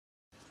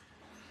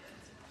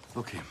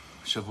Okay,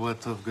 Shavua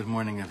Tov, good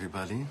morning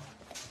everybody.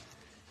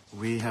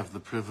 We have the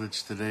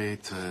privilege today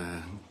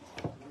to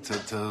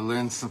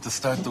learn, to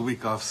start the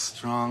week off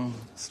strong.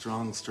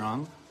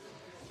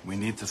 We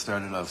need to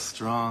start it off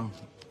strong,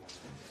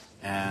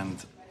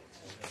 and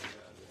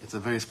it's a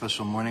very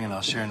special morning, and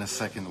I'll share in a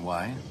second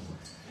why.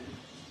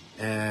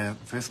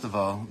 First of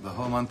all, the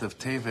whole month of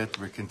Tevet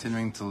we're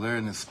continuing to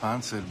learn is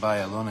sponsored by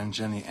Alon and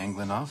Jenny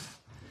Englenoff,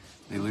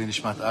 the Ilui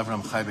Nishmat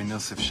Avram Chai Ben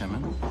Yosef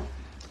Shimon.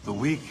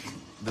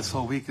 This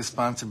whole week is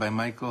sponsored by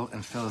Michael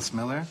and Phyllis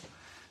Miller,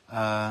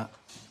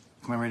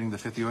 commemorating the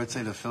 50th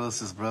birthday of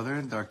Phyllis's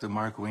brother, Dr.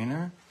 Mark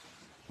Weiner,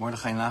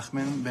 Mordechai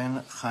Nachman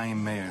ben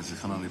Chaim Meir,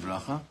 Zichrono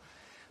Livracha,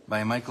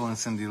 by Michael and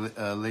Cindy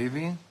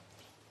Levy,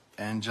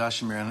 and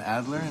Josh and Miriam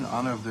Adler, in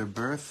honor of their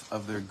birth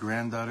of their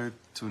granddaughter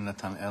to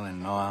Nathanael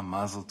and Noah,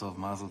 Mazel Tov,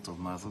 Mazel Tov,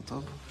 Mazel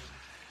Tov,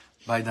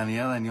 by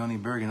Daniela and Yoni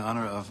Berg, in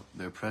honor of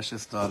their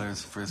precious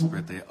daughter's first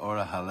birthday,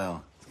 Ora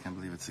Hallel. I can't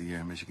believe it's a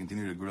year. May she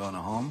continue to grow in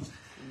a home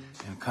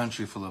and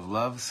country full of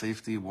love,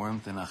 safety,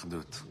 warmth, and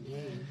achdut.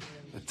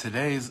 But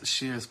today's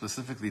shir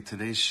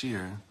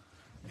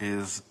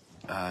is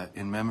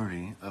in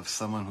memory of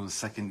someone whose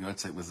second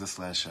yortzeit was this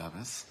last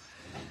Shabbos,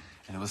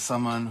 and it was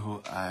someone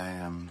who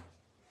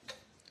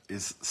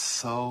is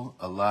so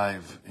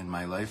alive in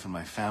my life and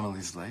my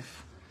family's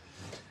life,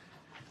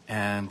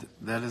 and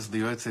that is the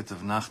yortzeit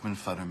of Nachman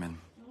Futterman.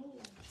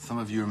 Some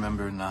of you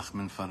remember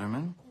Nachman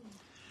Futterman.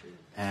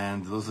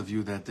 And those of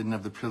you that didn't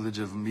have the privilege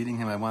of meeting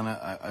him, I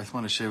just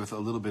want to share with a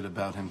little bit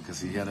about him, because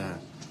he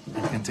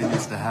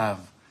continues to have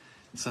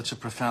such a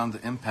profound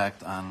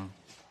impact on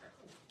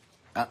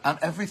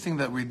everything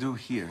that we do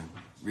here,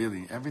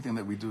 really, everything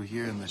that we do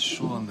here in the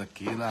shul and the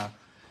kehillah,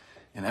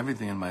 and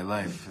everything in my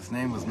life. His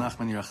name was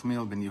Nachman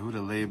Yerachmiel ben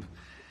Yehuda Leib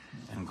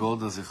and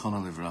Golda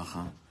Zichrono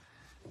Livracha.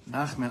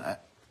 Nachman,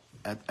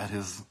 at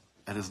his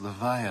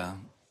levaya,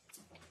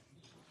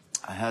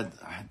 I had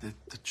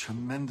the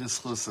tremendous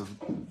chus of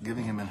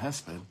giving him an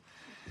hesped,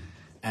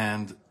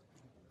 and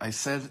I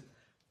said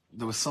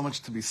there was so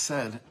much to be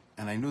said,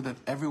 and I knew that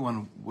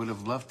everyone would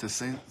have loved to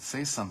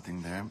say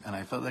something there, and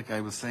I felt like I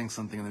was saying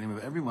something in the name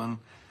of everyone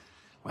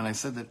when I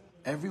said that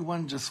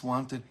everyone just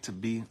wanted to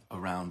be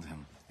around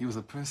him. He was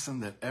a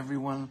person that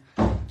everyone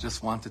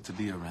just wanted to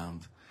be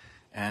around,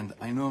 and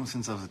I knew him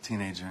since I was a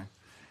teenager,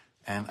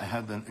 and I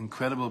had the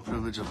incredible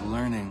privilege of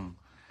learning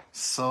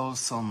so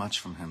much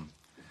from him.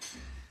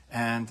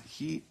 And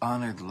he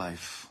honored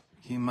life.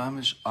 He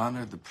mamish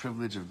honored the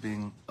privilege of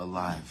being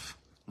alive.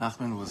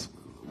 Nachman was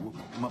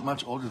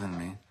much older than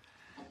me,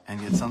 and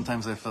yet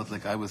sometimes I felt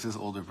like I was his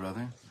older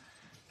brother.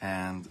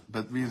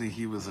 But really,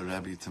 he was a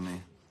Rebbe to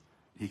me.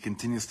 He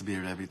continues to be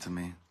a Rebbe to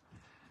me.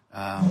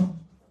 I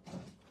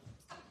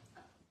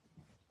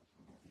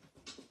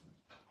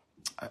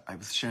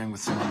was sharing with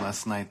someone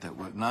last night that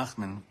what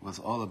Nachman was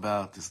all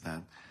about is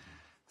that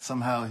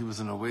somehow he was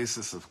an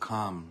oasis of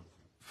calm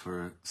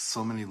for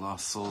so many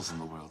lost souls in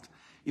the world.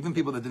 Even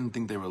people that didn't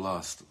think they were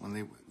lost, when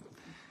they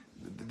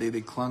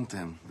clung to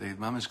him. They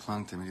mamish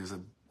clung to him. He was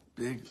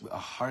a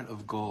heart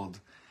of gold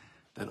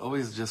that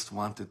always just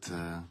wanted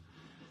to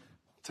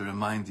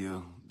remind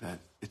you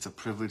that it's a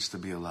privilege to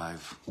be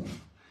alive.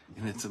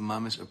 And it's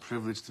a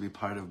privilege to be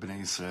part of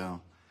Bnei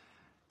Yisrael.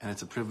 And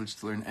it's a privilege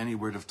to learn any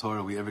word of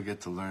Torah we ever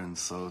get to learn.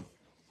 So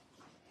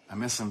I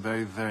miss him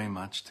very, very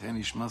much. And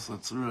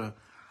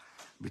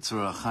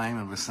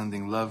we're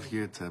sending love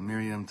here to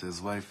Miriam, to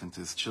his wife, and to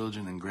his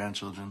children and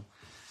grandchildren.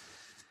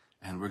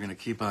 And we're going to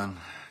keep on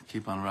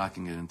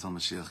rocking it until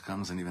Mashiach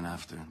comes, and even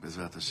after.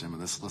 Bezrat Hashem,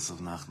 with the schus of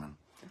Nachman.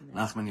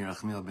 Nachman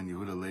Yerachmiel ben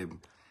Yehuda Leib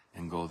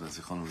and Golda,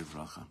 Zichrono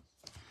Livracha.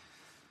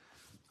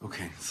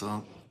 Okay,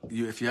 so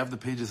if you have the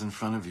pages in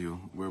front of you,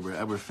 where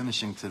we're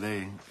finishing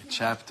today a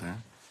chapter,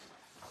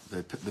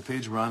 the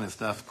page we're on is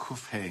Daf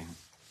Kuf Hey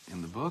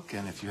in the book,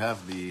 and if you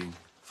have the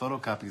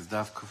photocopies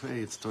Daf Kuf Hey,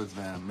 it's towards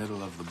the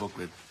middle of the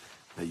booklet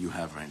that you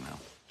have right now.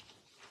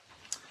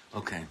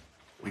 Okay,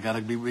 we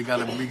gotta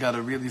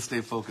really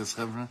stay focused,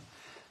 Chevra.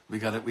 We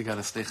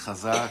gotta stay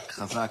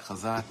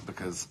chazak,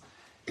 because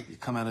you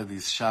come out of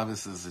these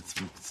Shabbos,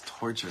 it's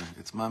torture.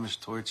 It's mamish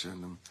torture.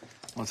 And I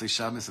want to say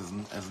Shabbos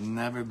has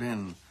never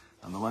been,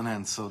 on the one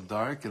hand, so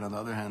dark, and on the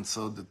other hand,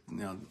 so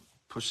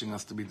pushing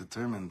us to be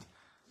determined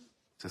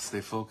to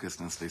stay focused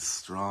and stay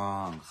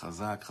strong.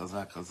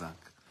 Chazak.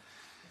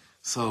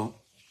 So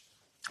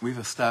we've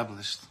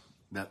established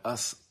that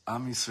us,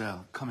 Am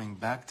Yisrael, coming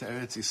back to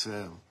Eretz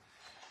Yisrael,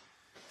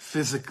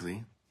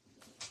 physically,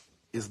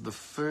 is the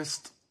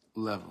first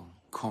level,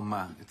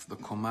 koma. It's the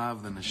koma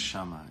of the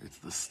neshama. It's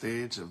the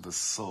stage of the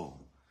soul.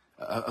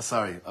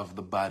 Of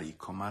the body,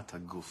 komat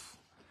haguf.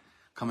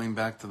 Coming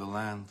back to the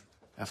land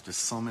after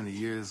so many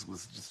years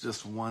was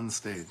just one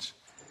stage.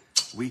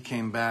 We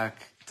came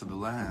back to the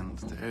land,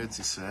 to Eretz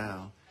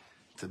Yisrael,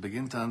 to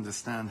begin to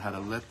understand how to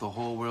let the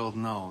whole world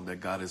know that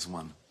God is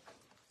one.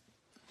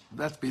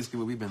 That's basically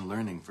what we've been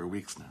learning for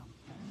weeks now.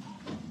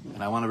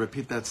 And I want to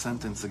repeat that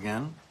sentence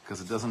again,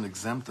 because it doesn't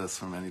exempt us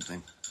from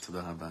anything.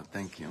 Toda Haba.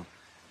 Thank you.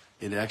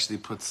 It actually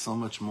puts so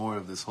much more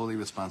of this holy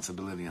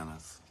responsibility on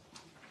us.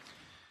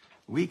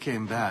 We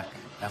came back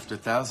after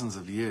thousands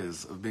of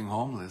years of being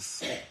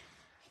homeless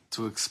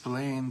to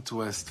explain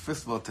to us,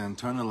 first of all, to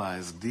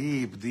internalize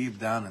deep, deep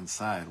down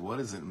inside, what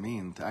does it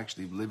mean to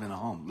actually live in a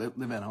home,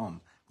 live at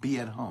home, be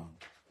at home.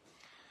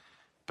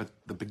 But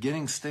the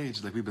beginning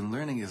stage, like we've been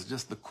learning, is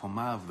just the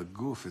koma of the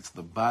goof. It's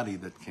the body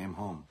that came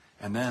home.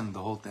 And then the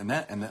whole thing,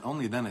 and then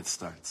only then it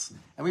starts.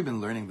 And we've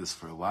been learning this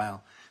for a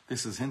while.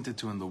 This is hinted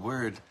to in the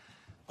word,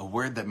 a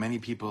word that many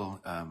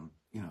people,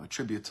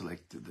 attribute to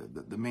like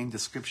the main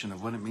description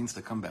of what it means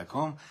to come back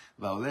home.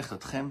 Va'olech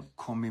otchem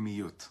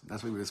komimiyut.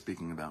 That's what we were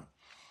speaking about.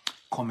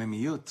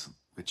 Komimiyut,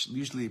 which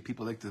usually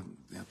people like to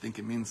think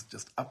it means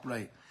just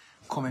upright.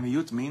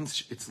 Komimiyut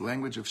means it's the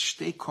language of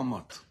shtei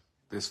komot.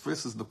 There's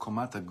first is the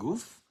komat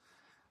aguf,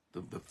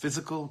 the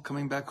physical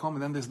coming back home,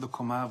 and then there's the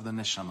koma of the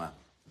neshama.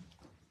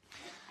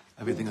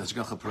 Everything is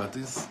Hashgacha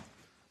Pratis.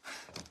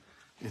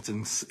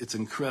 It's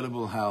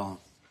incredible how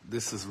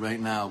this is right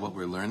now what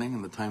we're learning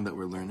in the time that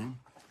we're learning,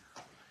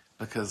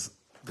 because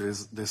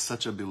there's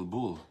such a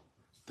bilbul.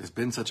 There's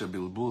been such a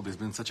bilbul. There's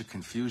been such a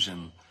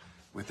confusion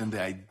within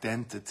the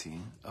identity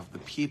of the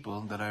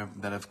people that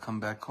have come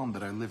back home,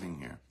 that are living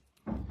here.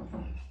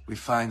 We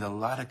find a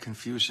lot of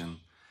confusion,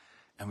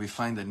 and we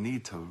find a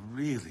need to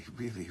really,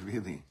 really,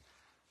 really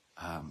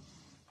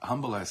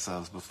humble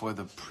ourselves before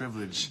the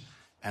privilege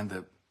and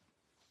the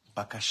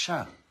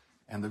bakasha,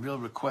 and the real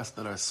request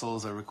that our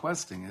souls are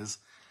requesting is,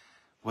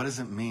 what does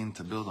it mean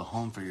to build a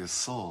home for your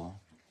soul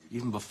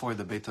even before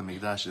the Beit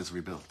HaMikdash is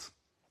rebuilt?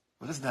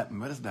 What does that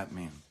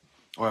mean?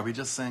 Or are we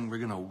just saying we're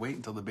going to wait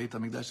until the Beit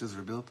HaMikdash is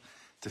rebuilt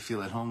to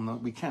feel at home? No,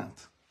 we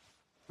can't.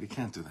 We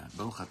can't do that.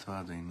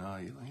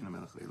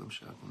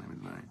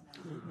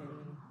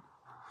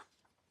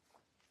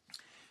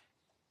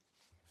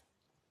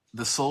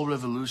 The soul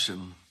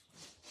revolution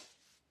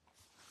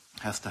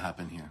has to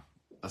happen here.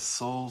 A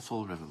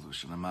soulful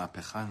revolution, a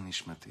ma'apecha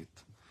nishmatit.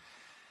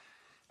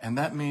 And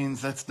that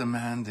means that's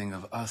demanding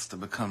of us to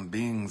become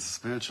beings,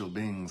 spiritual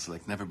beings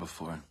like never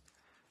before.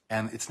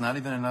 And it's not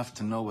even enough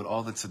to know what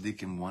all the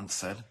tzaddikim once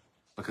said,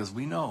 because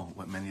we know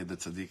what many of the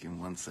tzaddikim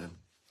once said.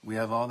 We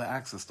have all the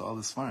access to all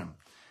this farm.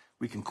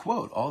 We can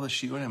quote all the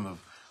shiurim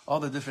of all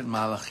the different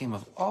malachim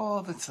of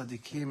all the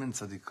tzaddikim and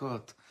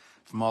tzaddikot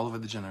from all over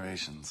the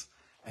generations.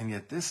 And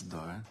yet this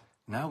door,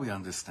 now we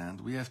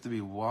understand, we have to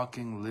be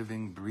walking,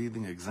 living,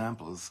 breathing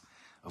examples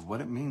of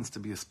what it means to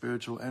be a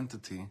spiritual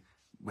entity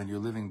when you're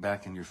living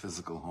back in your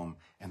physical home.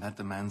 And that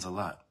demands a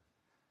lot.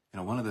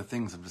 One of the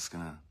things, I'm just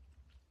going to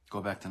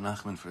go back to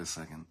Nachman for a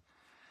second.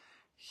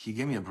 He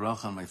gave me a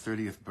bracha on my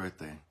 30th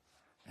birthday.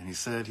 And he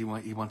said he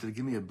wanted to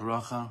give me a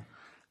bracha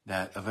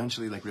that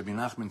eventually, like Rabbi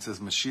Nachman says,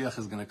 Mashiach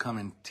is going to come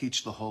and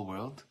teach the whole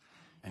world.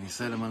 And he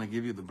said, I'm going to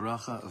give you the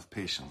bracha of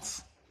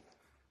patience.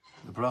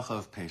 The bracha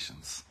of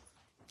patience.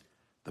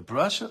 The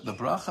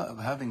bracha of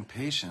having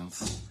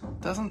patience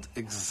doesn't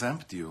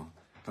exempt you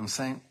from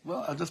saying,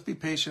 well, I'll just be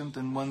patient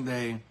and one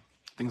day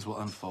things will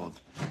unfold.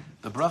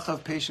 The bracha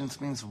of patience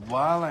means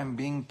while I'm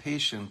being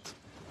patient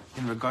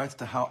in regards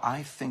to how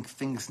I think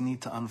things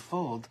need to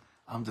unfold,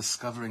 I'm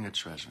discovering a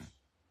treasure.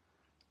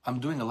 I'm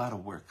doing a lot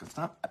of work.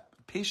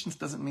 Patience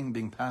doesn't mean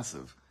being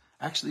passive.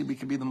 Actually, we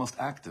can be the most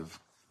active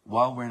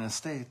while we're in a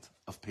state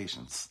of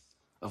patience,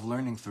 of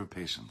learning through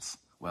patience.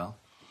 Well,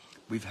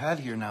 we've had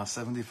here now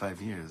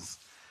 75 years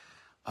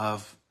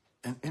of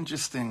an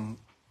interesting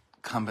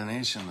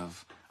combination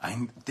of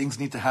things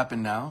need to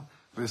happen now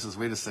versus,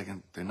 wait a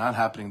second, they're not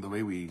happening the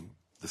way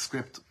the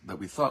script that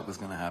we thought was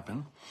going to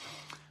happen.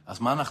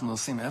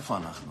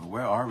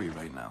 Where are we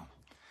right now?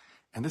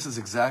 And this is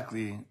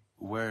exactly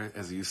where,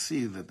 as you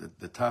see,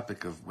 the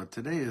topic of what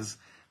today is,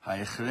 we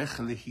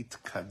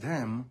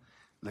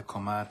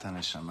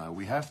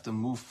have to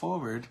move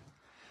forward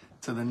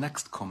to the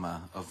next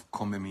koma of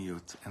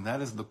komimiyut, and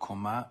that is the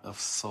koma of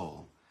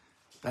soul.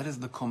 That is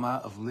the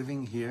koma of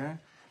living here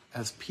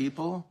as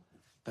people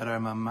that are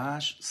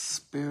mamash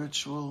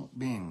spiritual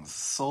beings,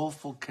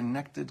 soulful,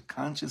 connected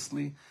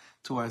consciously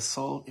to our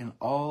soul in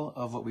all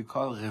of what we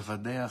call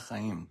revadei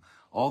chaim,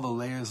 all the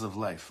layers of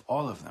life,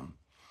 all of them.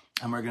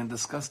 And we're going to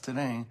discuss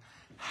today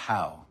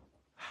how.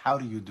 How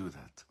do you do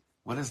that?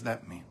 What does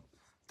that mean?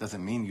 Does it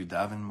mean you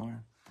daven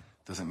more?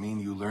 Does it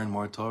mean you learn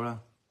more Torah?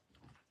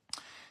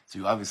 So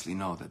you obviously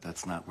know that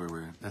that's not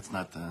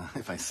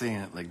if I say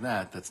it like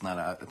that, it's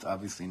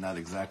obviously not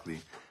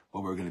exactly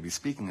what we're going to be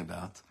speaking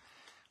about.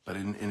 But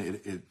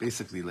it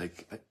basically,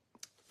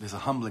 there's a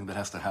humbling that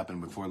has to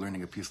happen before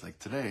learning a piece like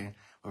today,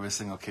 where we're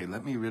saying, okay,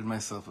 let me rid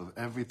myself of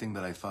everything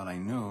that I thought I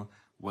knew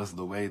was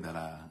the way that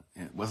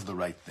it was the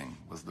right thing,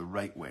 was the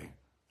right way.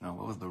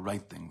 What was the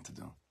right thing to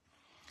do?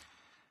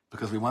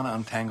 Because we want to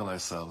untangle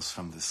ourselves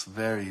from this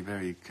very,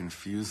 very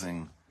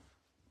confusing,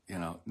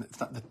 it's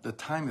not, the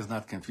time is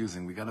not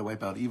confusing. We got to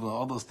wipe out evil.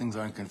 All those things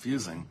aren't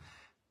confusing.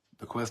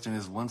 The question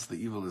is, once the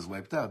evil is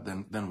wiped out,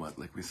 then what?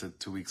 Like we said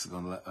 3 weeks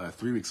ago,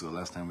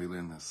 last time we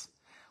learned this.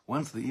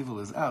 Once the evil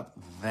is out,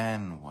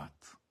 then what?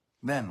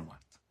 Then what?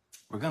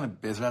 We're going to,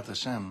 Bezrat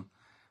Hashem,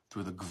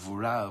 through the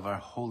gvura of our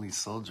holy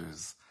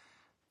soldiers,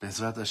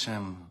 Bezrat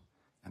Hashem,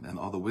 and then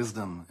all the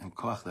wisdom and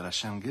koach that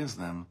Hashem gives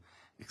them,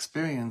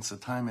 experience a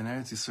time in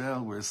Eretz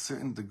Yisrael where a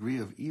certain degree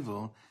of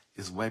evil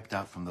is wiped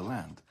out from the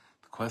land.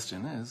 The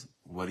question is,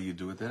 what do you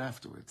do with it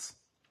afterwards?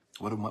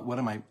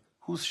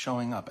 Who's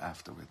showing up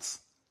afterwards?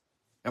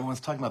 Everyone's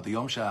talking about the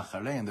Yom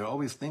Sha'acharei, and they're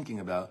always thinking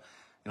about,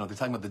 they're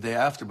talking about the day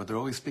after, but they're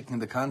always speaking in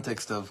the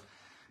context of,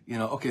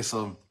 okay,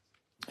 so,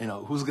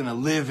 who's going to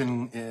live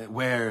in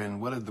where,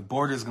 and what are the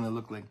borders going to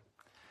look like?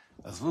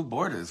 Azvu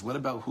borders. What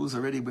about who's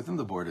already within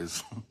the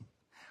borders?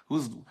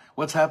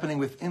 What's happening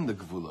within the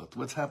gvulot?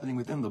 What's happening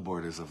within the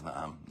borders of the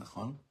Am?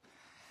 Nachon?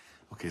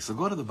 Okay, so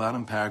go to the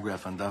bottom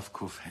paragraph on Daf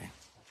Kuf Hey.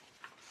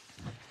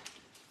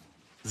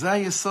 זה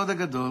היסוד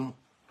הגדול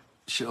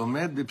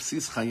שעומד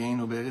בבסיס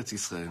חיינו בארץ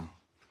ישראל.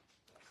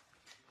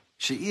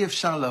 שאי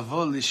אפשר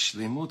לבוא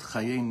לשלמות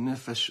חיי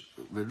נפש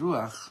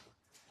ורוח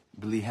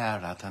בלי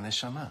הערת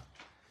הנשמה.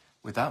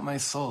 Without my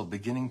soul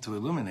beginning to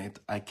illuminate,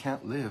 I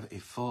can't live a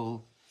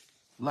full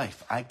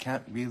life. I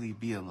can't really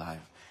be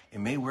alive. It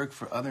may work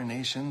for other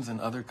nations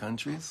and other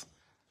countries.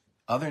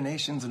 Other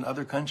nations and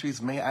other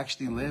countries may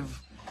actually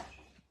live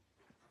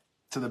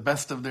to the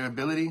best of their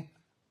ability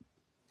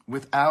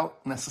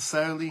without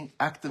necessarily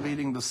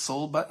activating the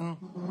soul button.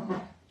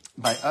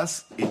 By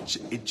us,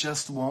 it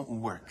just won't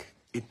work.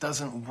 It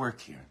doesn't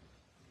work here.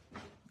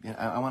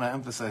 I want to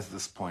emphasize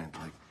this point.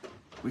 Like,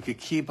 we could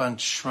keep on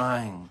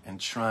trying and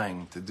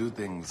trying to do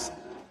things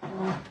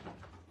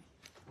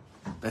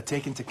that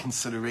take into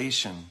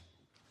consideration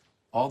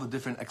all the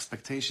different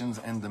expectations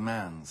and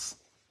demands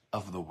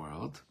of the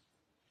world,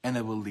 and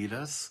it will lead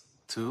us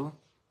to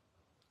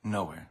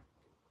nowhere.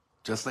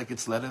 Just like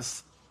it's led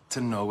us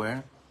to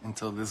nowhere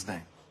until this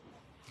day.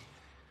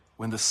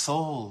 When the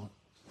soul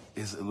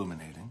is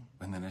illuminating,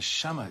 when the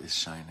neshama is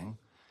shining,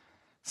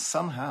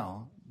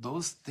 somehow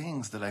those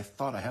things that I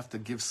thought I have to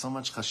give so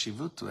much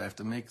chashivut to, I have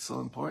to make so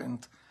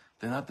important,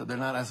 they're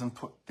not as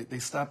important. They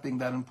stop being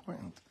that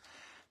important.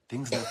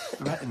 Things that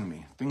threaten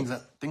me, things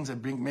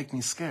that make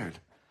me scared,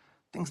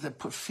 things that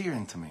put fear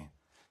into me.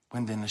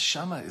 When the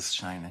neshama is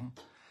shining,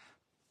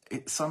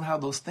 somehow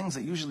those things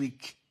that usually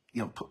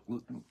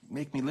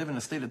make me live in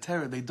a state of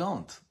terror, they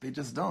don't. They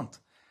just don't.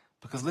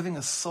 Because living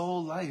a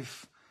soul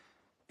life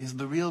is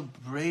the real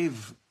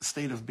brave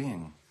state of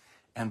being.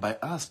 And by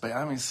us, by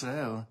Am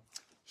Yisrael,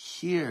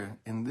 here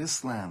in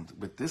this land,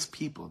 with this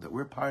people that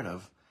we're part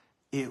of,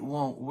 it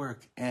won't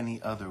work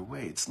any other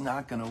way. It's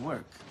not going to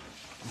work.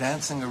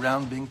 Dancing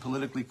around being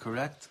politically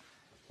correct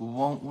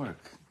won't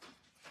work.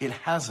 It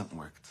hasn't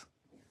worked.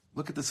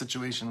 Look at the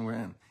situation we're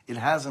in. It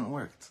hasn't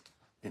worked.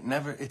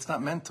 It's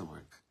not meant to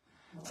work.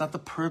 It's not the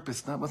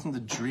purpose, wasn't the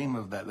dream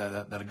of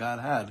that God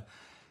had,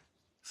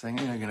 saying,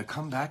 you're going to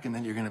come back and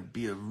then you're going to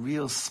be a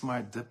real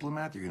smart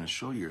diplomat. You're going to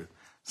show your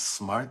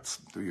smarts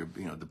through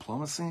your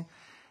diplomacy,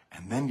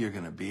 and then you're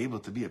going to be able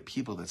to be a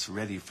people that's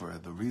ready for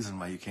the reason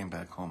why you came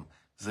back home.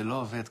 Ze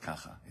lo oved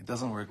kacha. It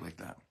doesn't work like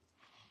that.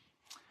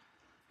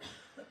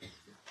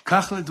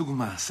 Kach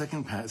ledugma,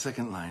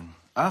 second line.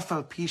 Af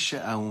al pi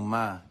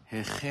she'auma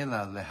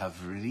hechela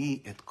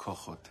lehavri et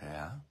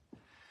kochotea,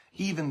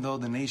 even though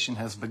the nation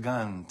has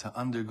begun to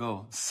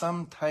undergo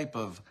some type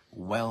of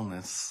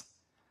wellness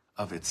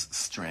of its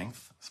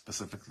strength,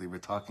 specifically we're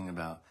talking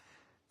about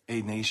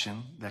a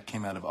nation that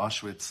came out of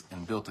Auschwitz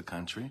and built a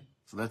country.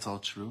 So that's all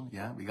true,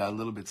 yeah? We got a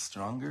little bit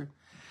stronger.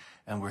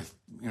 And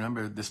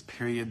remember this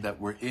period that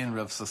we're in,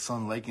 Rav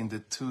Sasson likened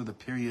it to the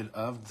period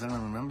of, does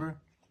anyone remember?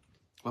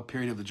 What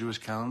period of the Jewish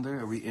calendar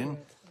are we in?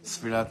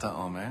 Sfirat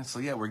HaOmer. So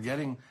yeah, we're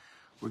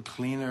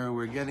cleaner,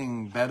 we're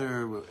getting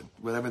better,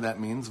 whatever that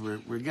means.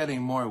 We're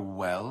getting more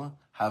well,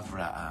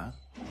 havra'ah.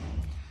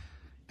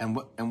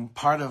 And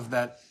part of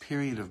that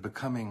period of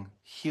becoming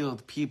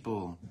healed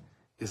people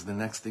is the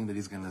next thing that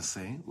he's going to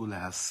say.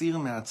 Ulehasir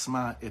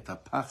me'atzma et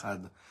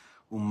hapachad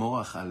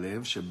u'moach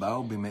halev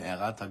sheba'u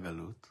b'me'erat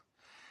hagalut.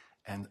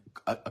 And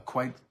a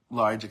quite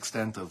large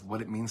extent of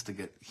what it means to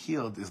get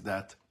healed is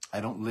that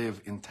I don't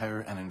live in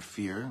terror and in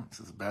fear. This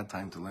is a bad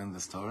time to learn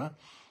this Torah.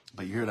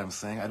 But you hear what I'm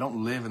saying? I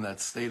don't live in that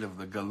state of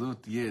the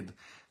galut yid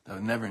that I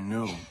never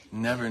knew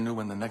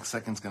when the next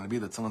second's going to be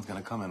that someone's going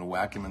to come and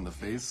whack him in the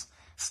face,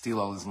 steal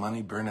all his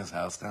money, burn his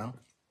house down.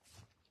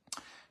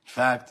 In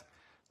fact,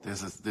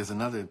 there's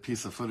another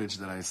piece of footage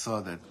that I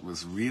saw that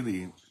was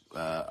really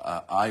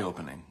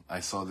eye-opening. I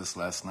saw this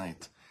last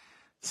night.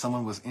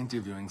 Someone was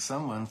interviewing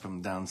someone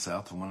from down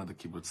south, from one of the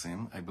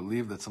kibbutzim. I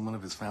believe that one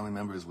of his family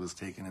members was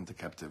taken into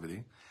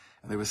captivity.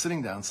 And they were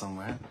sitting down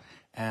somewhere,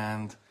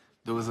 and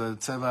there was a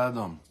tzeva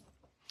adom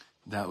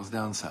that was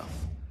down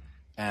south.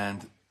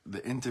 And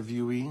the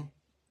interviewee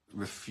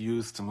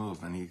refused to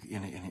move. And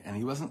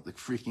he wasn't like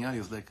freaking out. He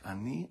was like,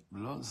 Ani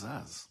lo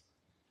zaz.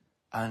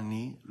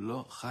 Ani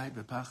lo chai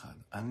bepachad.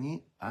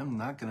 I'm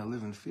not going to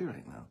live in fear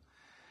right now.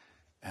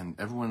 And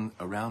everyone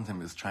around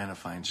him is trying to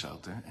find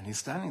shelter. And he's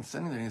standing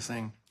there and he's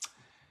saying,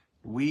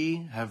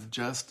 we have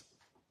just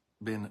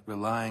been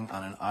relying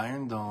on an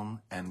iron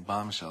dome and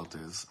bomb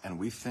shelters, and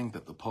we think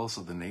that the pulse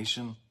of the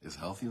nation is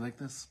healthy like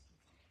this?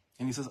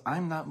 And he says,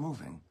 I'm not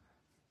moving.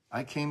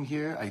 I came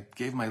here, I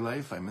gave my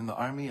life, I'm in the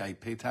army, I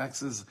pay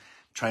taxes,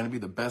 trying to be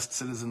the best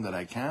citizen that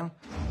I can.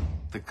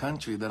 the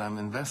country that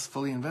I'm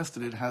fully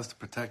invested in has to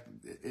protect.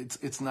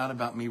 It's not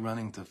about me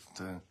running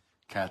to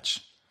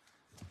catch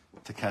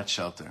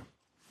shelter.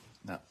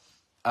 Now,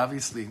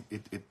 obviously,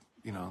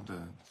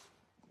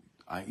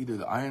 either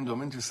the Iron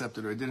Dome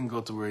intercepted or it didn't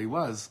go to where he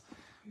was,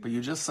 but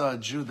you just saw a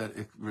Jew that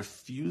it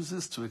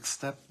refuses to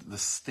accept the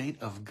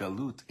state of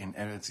galut in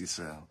Eretz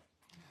Yisrael.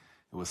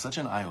 It was such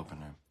an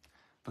eye-opener,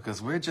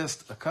 because we're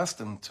just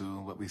accustomed to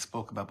what we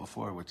spoke about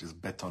before, which is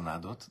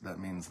betonadot. That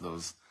means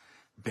those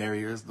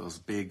barriers, those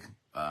big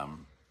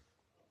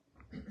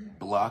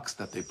blocks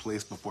that they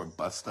place before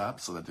bus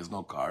stops so that there's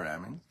no car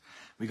ramming.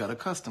 We got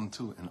accustomed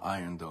to an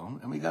Iron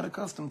Dome, and we got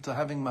accustomed to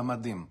having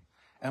mamadim.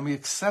 And we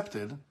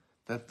accepted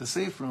that the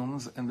safe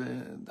rooms and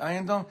the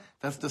Iron Dome,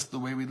 that's just the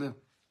way we live.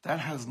 That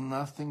has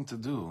nothing to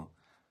do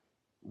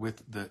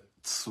with the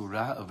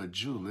tzura of a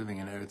Jew living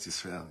in Eretz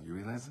Yisrael. You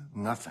realize it?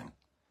 Nothing.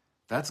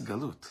 That's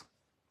galut.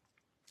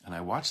 And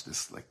I watched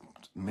this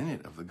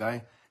minute of the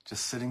guy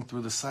just sitting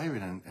through the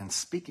siren and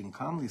speaking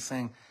calmly,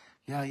 saying,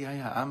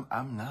 yeah,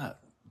 I'm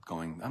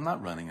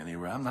not running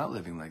anywhere. I'm not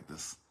living like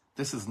this.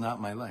 This is not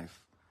my life.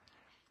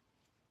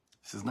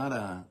 This is not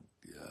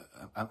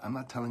I'm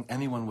not telling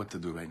anyone what to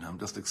do right now. I'm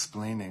just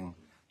explaining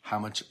how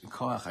much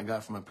koach I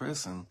got from a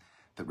person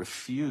that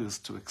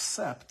refused to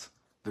accept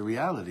the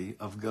reality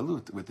of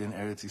galut within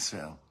Eretz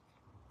Yisrael.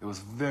 It was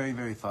very,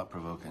 very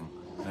thought-provoking.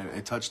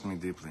 It touched me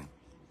deeply.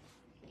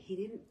 He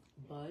didn't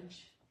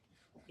budge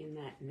in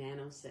that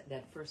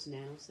first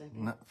nanosecond?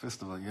 No,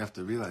 first of all, you have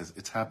to realize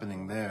it's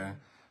happening there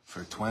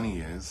for 20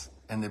 years,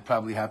 and it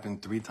probably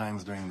happened 3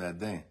 times during that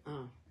day.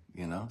 Oh.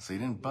 So he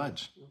didn't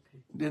budge.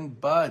 Okay.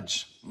 Didn't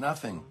budge.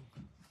 Nothing.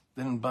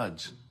 Didn't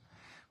budge.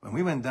 When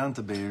we went down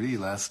to Be'eri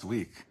last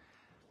week,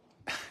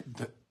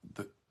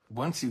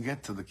 once you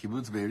get to the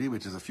kibbutz Be'eri,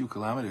 which is a few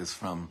kilometers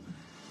from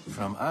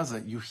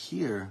Gaza, you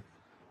hear,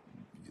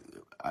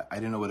 I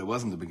didn't know what it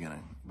was in the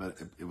beginning,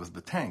 but it was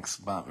the tanks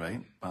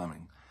bombing.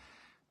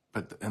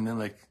 And then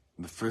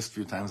the first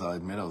few times, I'll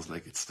admit, I was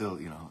like, it's still,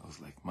 it was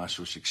like,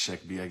 mashu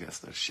shik bi, I guess,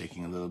 they're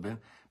shaking a little bit.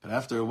 But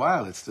after a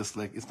while, it's just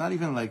it's not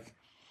even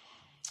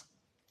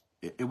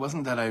it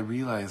wasn't that I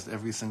realized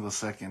every single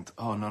second,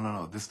 oh,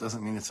 no, this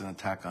doesn't mean it's an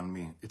attack on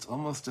me. It's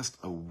almost just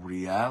a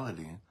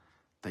reality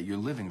that you're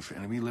living for.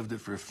 And we lived it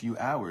for a few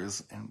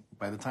hours, and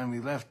by the time we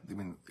left,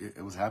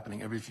 it was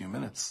happening every few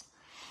minutes.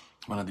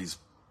 One of these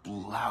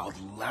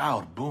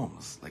loud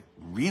booms,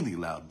 really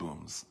loud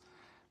booms.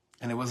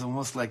 And it was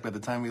almost like by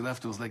the time we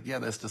left, it was yeah,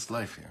 that's just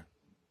life here.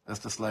 That's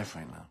just life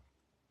right now.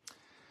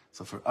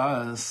 So for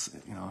us,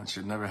 it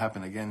should never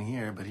happen again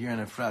here, but here in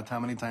Efrat,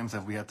 how many times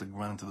have we had to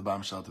run into the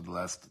bomb shelter the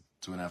last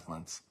 2.5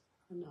 months?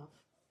 Enough.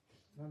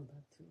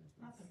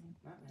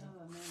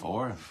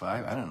 4,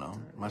 5, I don't know.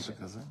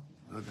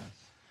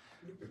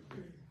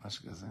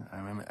 I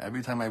remember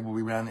every time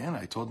we ran in,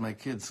 I told my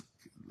kids,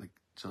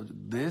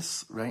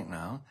 this right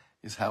now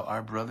is how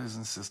our brothers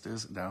and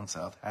sisters down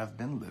south have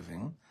been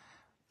living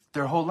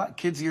their whole life.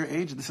 Kids your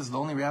age, this is the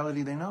only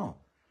reality they know.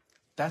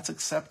 That's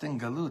accepting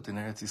galut in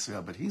Eretz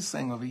Yisrael. But he's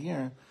saying over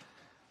here,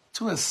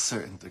 to a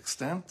certain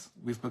extent,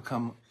 we've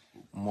become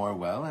more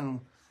well,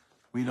 and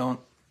we don't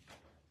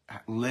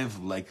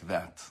live like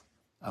that.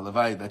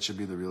 Alavai, that should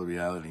be the real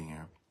reality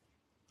here.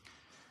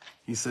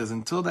 He says,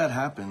 until that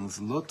happens,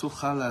 lo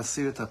tuchal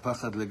la'asir et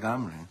hapachad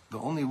legamri. The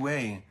only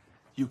way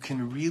you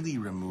can really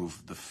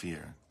remove the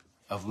fear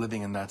of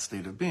living in that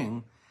state of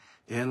being,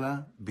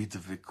 ela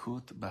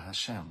bidvikut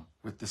b'Hashem,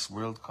 with this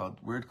word called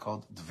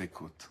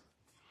dvikut.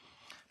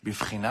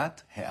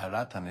 Bivchinat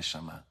he'arat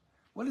haneshama.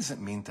 What does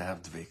it mean to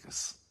have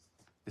dvekus?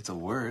 It's a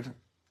word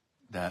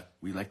that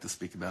we like to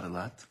speak about a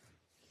lot.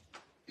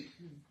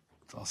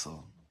 It's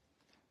also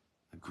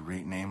a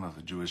great name of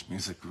a Jewish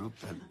music group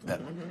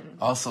that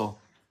also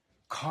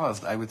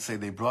caused, I would say,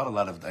 they brought a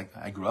lot of,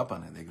 I grew up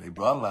on it, they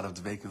brought a lot of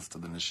dvekus to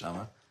the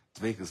neshama.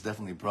 Dvekus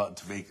definitely brought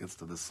dvekus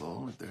to the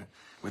soul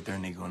with their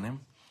nigunim.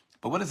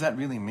 But what does that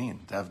really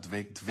mean, to have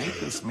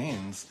dvekus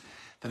means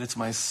that it's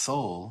my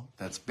soul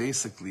that's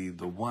basically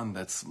the one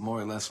that's more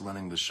or less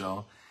running the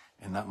show,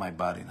 and not my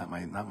body, not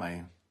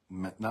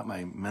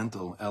my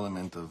mental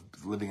element of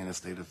living in a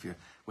state of fear.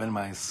 When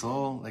my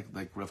soul,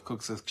 like Rav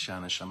Kook says,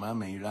 Kshaneshama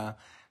meira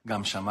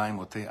gam shamayim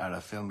otei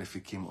arafel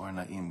mefikim or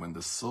naim. When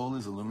the soul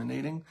is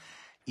illuminating,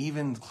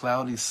 even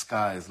cloudy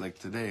skies like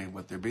today,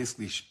 what they're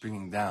basically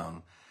bringing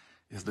down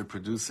is they're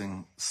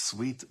producing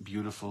sweet,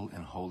 beautiful,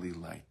 and holy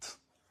light.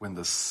 When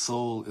the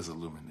soul is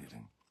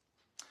illuminating.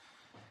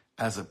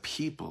 As a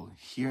people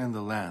here in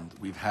the land,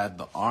 we've had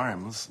the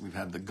arms, we've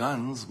had the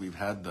guns, we've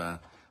had a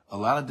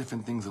lot of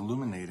different things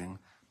illuminating,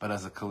 but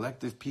as a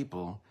collective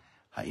people,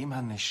 ha'im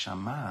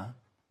ha'neshama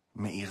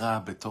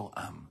me'ira betor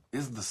am,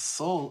 is the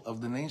soul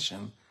of the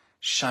nation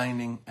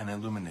shining and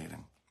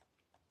illuminating.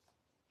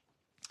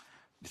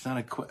 It's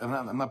not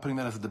I'm not putting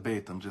that as a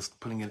debate, I'm just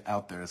putting it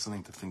out there as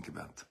something to think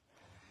about.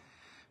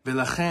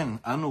 V'lachen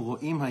anu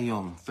ro'im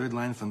hayom, third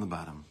line from the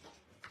bottom.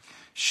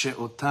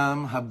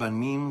 שאותם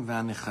הבנים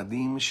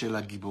והנכדים של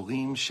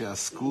הגיבורים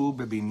שעסקו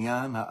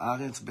בבניין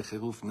הארץ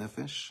בחירוף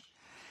נפש,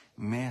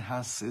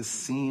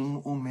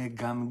 מהססים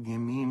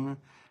ומגמגמים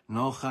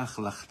נוכח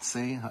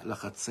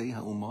לחצי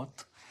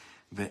האומות,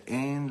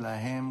 ואין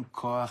להם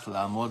כוח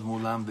לעמוד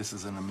מולם. This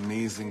is an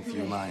amazing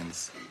few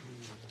lines.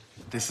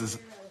 This is,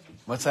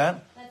 what's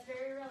that? That's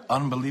very relevant.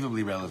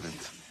 Unbelievably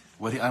relevant.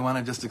 I want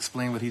to just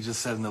explain what he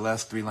just said in the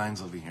last 3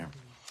 lines over here.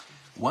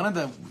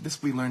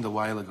 This we learned a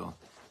while ago.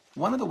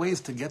 One of the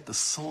ways to get the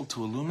soul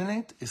to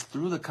illuminate is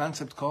through the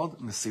concept called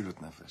Mesirut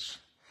Nefesh.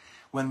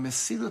 When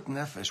Mesirut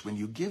Nefesh, when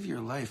you give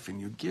your life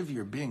and you give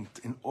your being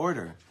in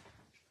order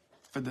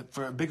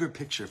for a bigger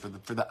picture, for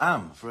the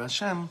Am, for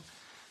Hashem,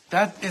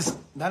 that is,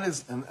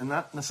 and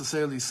not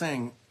necessarily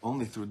saying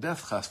only through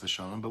death, chas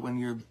v'sholem, but when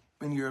your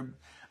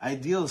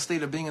ideal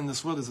state of being in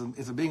this world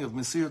is a being of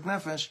Mesirut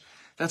Nefesh,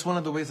 that's one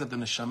of the ways that the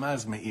neshama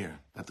is me'ir,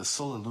 that the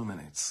soul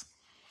illuminates.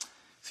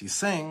 So he's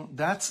saying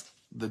that's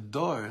the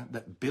door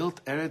that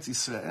built Eretz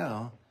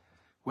Yisrael.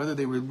 Whether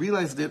they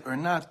realized it or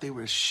not, they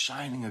were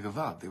shining a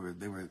gavod. They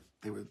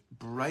were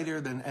brighter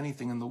than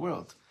anything in the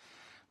world,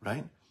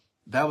 right?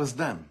 That was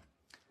them.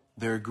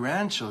 Their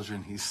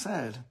grandchildren, he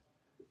said,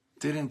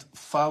 didn't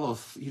follow.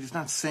 He's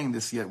not saying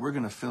this yet. We're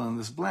going to fill in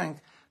this blank.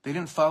 They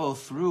didn't follow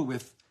through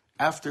with,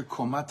 after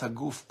komata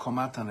guf,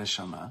 komata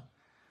neshama.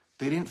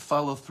 They didn't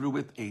follow through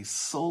with a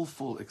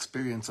soulful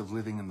experience of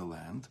living in the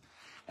land.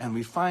 And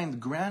we find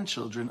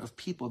grandchildren of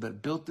people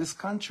that built this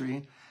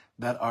country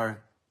that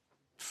are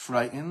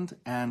frightened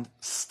and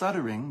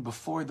stuttering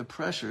before the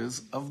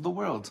pressures of the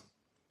world.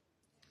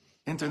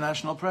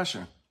 International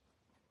pressure.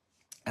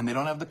 And they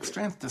don't have the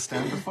strength to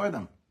stand before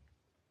them.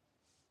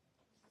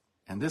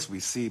 And this we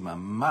see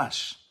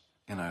mamash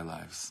in our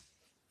lives.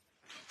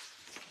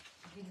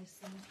 Are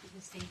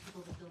the same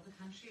people that build the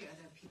country? Are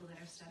there people that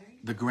are stuttering?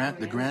 The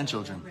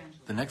grandchildren,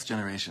 the next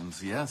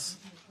generations, yes.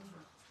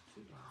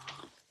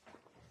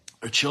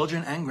 Or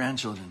children and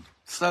grandchildren,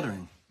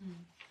 stuttering.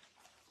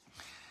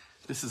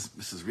 This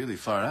is really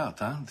far out,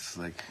 huh? This is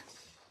like,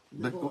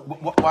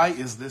 why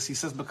is this? He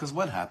says, because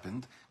what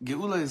happened?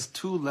 Geula is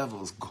 2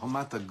 levels.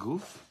 Komata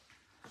guf,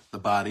 the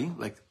body,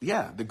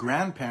 the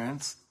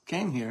grandparents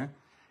came here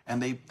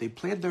and they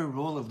played their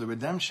role of the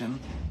redemption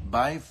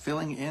by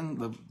filling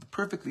in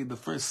perfectly the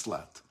first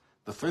slot.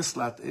 The first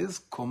slot is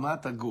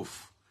komata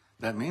guf.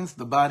 That means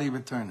the body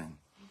returning.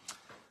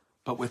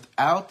 But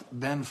without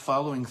then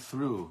following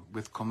through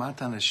with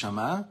komata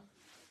neshama,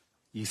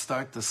 you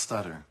start to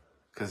stutter.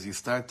 Because you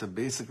start to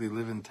basically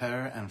live in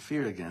terror and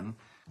fear again,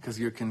 because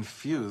you're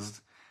confused,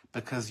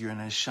 because your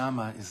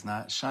neshama is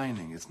not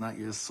shining. It's not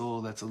your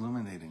soul that's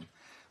illuminating.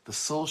 The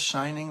soul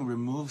shining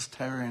removes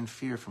terror and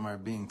fear from our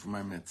being, from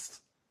our midst.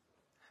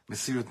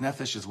 Mesirut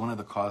Nefesh is one of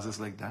the causes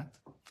like that,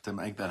 to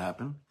make that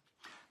happen.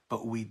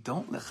 But we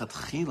don't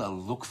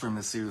lechatchila look for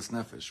Mesirut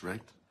Nefesh,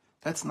 right?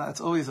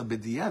 It's always a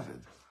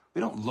b'diavad. We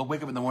don't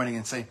wake up in the morning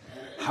and say,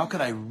 how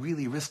could I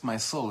really risk my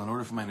soul in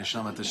order for my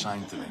neshama to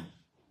shine today?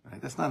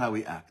 Right? That's not how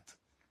we act.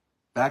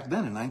 Back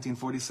then, in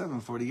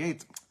 1947,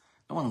 48,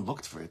 no one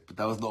looked for it, but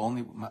that was the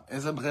only. What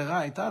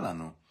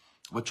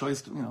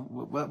choice?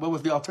 What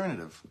was the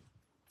alternative?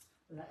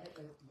 We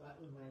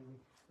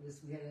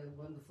had a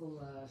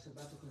wonderful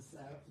Shabbat because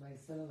my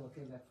son-in-law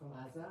came back from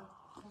Gaza,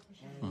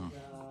 and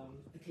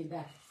he came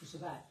back for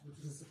Shabbat,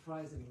 which was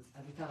surprising.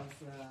 Avital's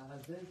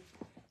husband,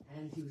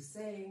 and he was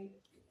saying,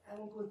 I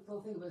won't go into the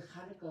whole thing about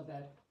Hanukkah,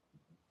 about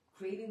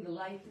creating the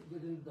light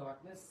within the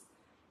darkness,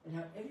 and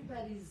how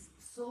everybody's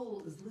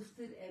soul is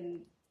lifted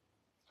and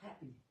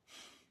happy.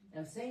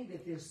 I'm saying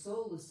that their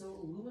soul is so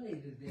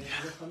illuminated there.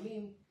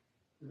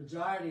 The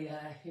majority,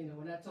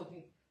 we're not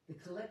talking. The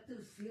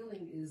collective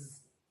feeling is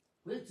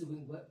we're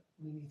doing what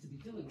we need to be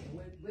doing, and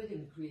we're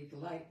going to create the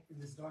light in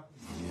this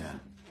darkness. Yeah.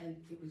 And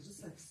it was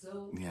just like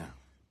so. Yeah.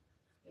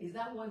 He's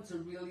not one to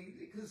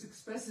really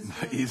express his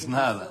feelings. He's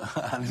not.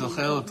 I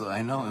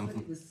know him. But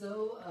it was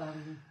so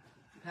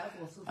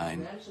powerful. So for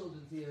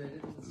grandchildren here,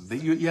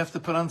 you have to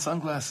put on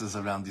sunglasses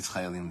around these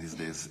chayalim these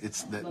days.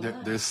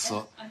 They're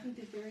so. I think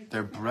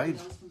They're bright.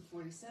 From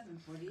 47,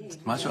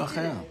 48. Mashu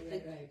acher.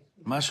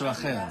 Mashu I was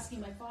acher.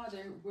 asking my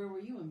father, where were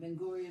you? And Ben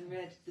Gurion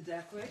read the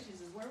Declaration. He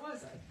says, where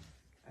was I?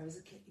 I was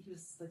a kid. He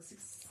was like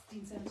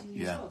 16, 17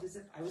 years old. He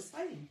said, I was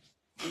fighting.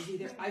 It was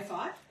either I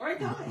fought or I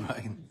died.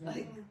 Right.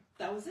 Like,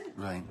 that was it.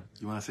 Right.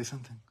 You want to say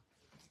something?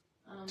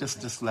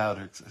 Just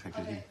louder.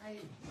 Okay,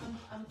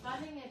 I'm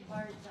finding it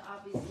hard to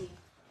obviously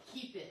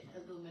keep it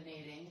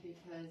illuminating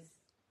because,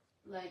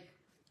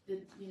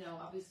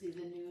 obviously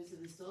the news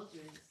of the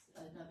soldiers,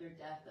 another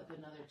death of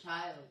another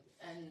child,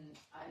 and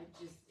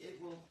it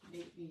will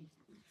make me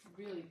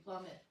really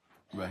plummet.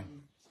 And Right.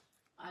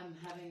 I'm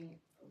having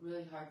a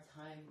really hard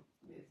time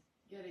with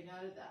getting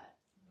out of that.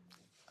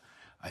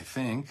 I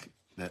think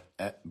that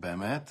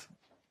Be'emet,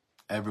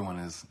 everyone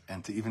is,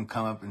 and to even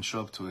come up and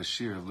show up to a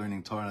shir of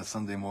learning Torah on a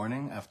Sunday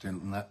morning after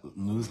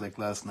news like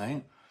last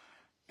night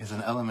is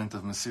an element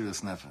of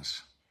Mesirus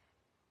Nefesh.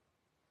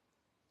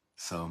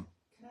 So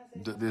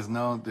there's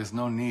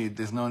no need.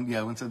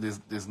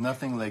 There's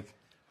nothing like.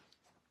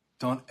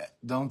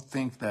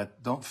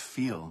 Don't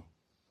feel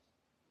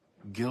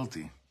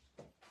guilty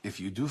if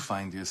you do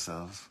find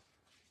yourself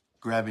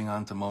grabbing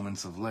onto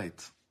moments of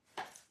light.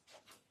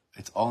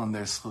 It's all in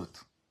their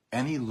schut.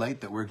 any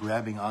light that we're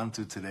grabbing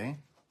onto today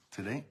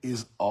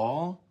is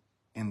all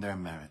in their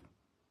merit.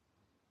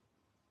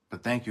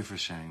 But thank you for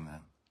sharing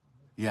that.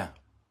 Yeah.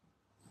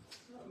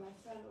 Well, my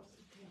son also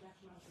came back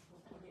from Africa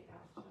for 48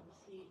 hours.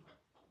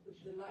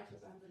 The light was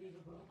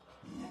unbelievable,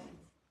 and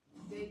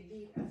they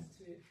need us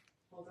to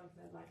hold on to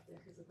that light there.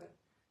 But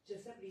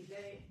just simply,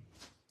 it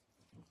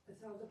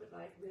sounds a bit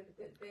like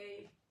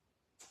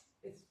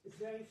it's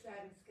very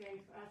sad and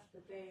scary for us,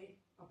 but they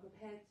are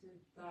prepared to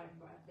die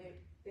for us. They're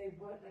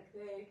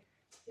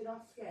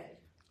not scared.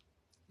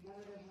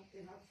 None of them,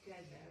 they're not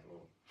scared there at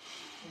all.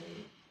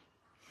 They're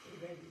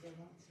ready, they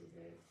want to.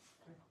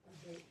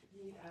 They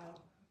need our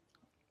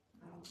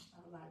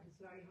light. It's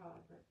very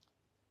hard, but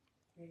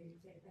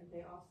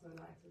they also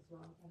light as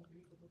well.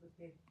 Unbelievable, but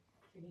they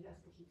need us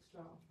to keep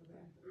strong for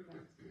them.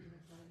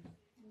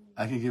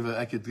 I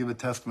could give a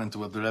testament to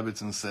what the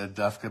Rebbetzin said,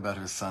 Dafka, about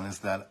her son, is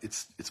that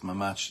it's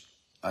mamach.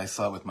 I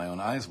saw it with my own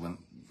eyes when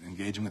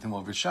engaging with him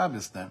over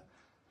Shabbos, that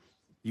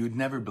you'd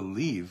never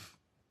believe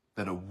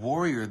that a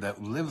warrior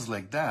that lives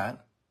like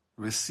that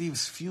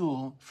receives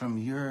fuel from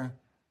your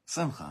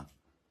simcha,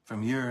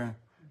 from your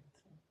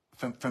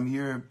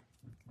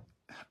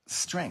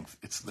strength.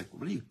 It's like,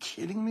 what, are you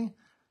kidding me?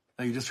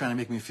 Are you just trying to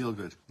make me feel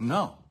good?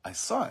 No, I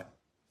saw it.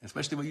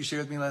 Especially what you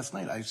shared with me last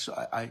night.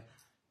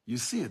 You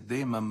see it.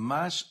 They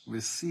mamash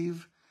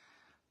receive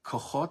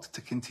kochot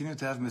to continue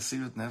to have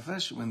mesirut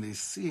nefesh when they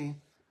see,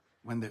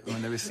 when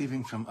they're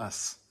receiving from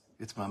us.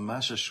 It's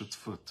mamash a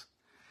shutfut.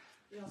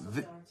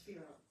 100%.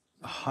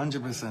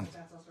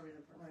 That's also really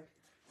important. Like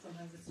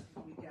sometimes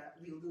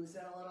we lose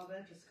it a little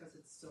bit just because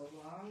it's so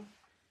long.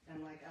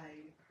 And like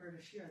I heard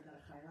a shir that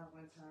a chayal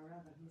went to our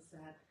rabbi who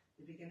said at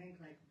the beginning,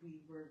 like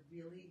we were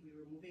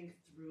moving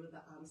through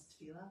the Am's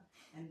tefillah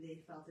and they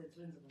felt it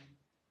dwindling.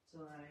 So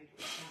like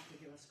they have to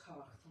give us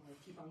koch to like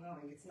keep on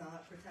going. It's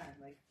not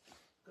pretend. Like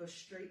go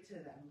straight to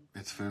them.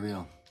 It's for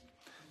real.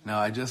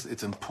 Now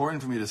it's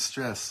important for me to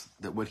stress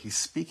that what he's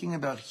speaking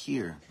about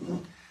here,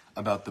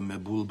 about the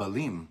mebul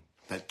balim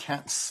that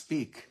can't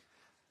speak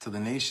to the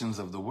nations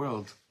of the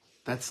world,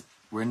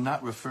 we're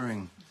not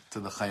referring to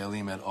the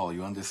chayalim at all.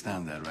 You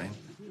understand that, right?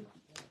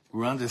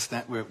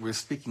 We're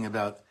speaking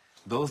about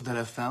those that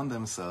have found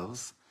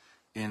themselves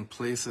in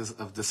places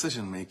of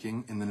decision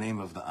making in the name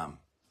of the Am.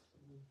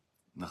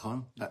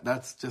 Nachon?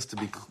 That's just to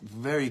be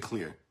very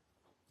clear.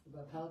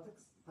 About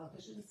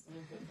politicians?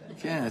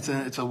 Yeah,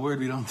 it's a word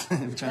we don't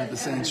try to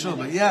say in shul,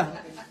 but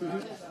yeah,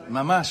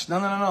 mamash.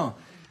 No.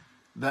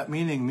 That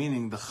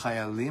meaning the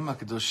chayalim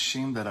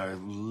hakadoshim that are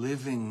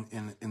living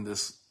in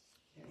this.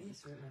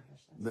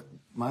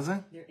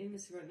 Maze? They're in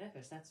Mesirut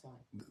Nefesh, that's why.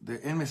 They're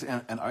in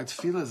Mesirut, and our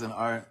tefillas and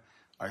our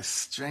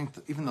strength,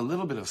 even a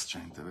little bit of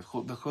strength,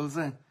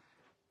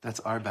 that's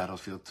our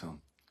battlefield too.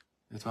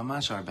 It's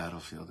mamash our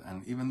battlefield.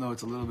 And even though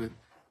it's a little bit,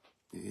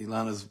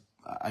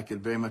 I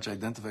could very much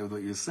identify with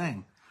what you're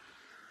saying.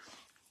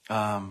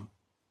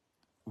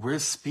 We're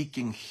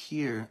speaking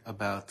here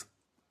about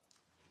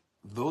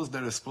those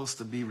that are supposed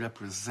to be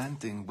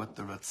representing what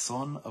the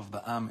ratzon of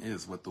the Am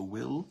is, what the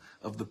will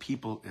of the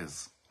people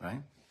is,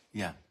 right?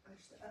 Yeah.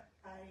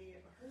 I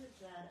heard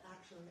that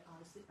actually,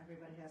 obviously,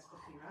 everybody has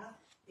bechira,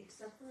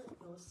 except for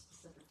those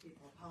specific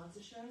people.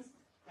 Politicians,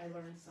 I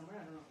learned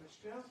somewhere, I don't know if it's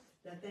true,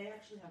 that they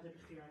actually have the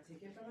bechira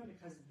taken from them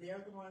because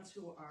they're the ones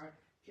who are,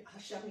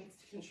 Hashem needs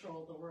to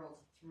control the world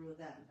through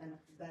them. And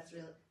that's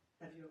really,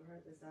 have you ever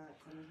heard, is that?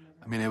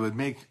 I mean, it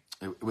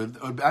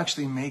would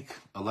actually make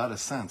a lot of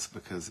sense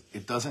because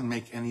it doesn't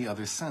make any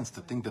other sense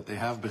to think that they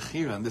have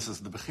bechira and this is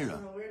the bechira.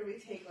 So where do we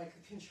take like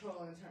the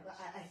control in terms?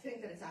 I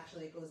think that it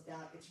goes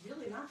down. It's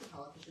really not the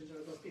politicians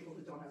or those people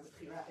who don't have the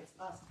bechira. It's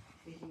us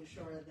making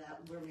sure that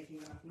we're making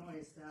enough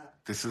noise that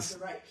the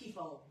right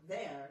people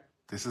there.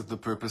 This is the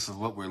purpose of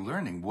what we're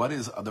learning. What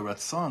is the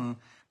ratzon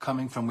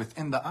coming from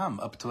within the Am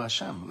up to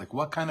Hashem? Like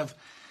what kind of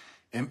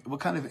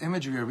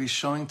imagery are we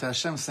showing to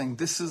Hashem, saying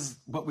this is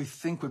what we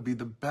think would be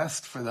the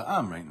best for the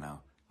Am right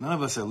now? None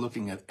of us are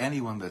looking at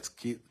anyone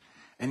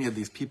any of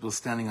these people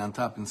standing on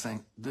top and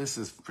saying, this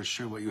is for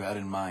sure what you had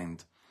in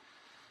mind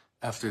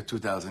after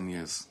 2,000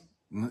 years.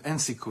 En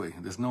sikui.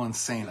 There's no one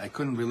saying, I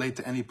couldn't relate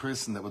to any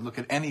person that would look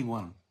at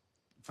anyone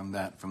from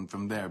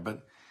there.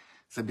 But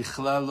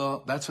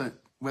that's what,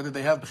 whether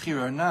they have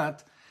bechira or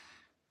not,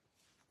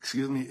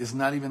 is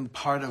not even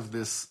part of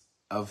this,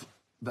 of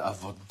the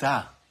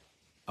avodah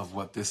of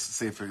what this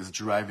sefer is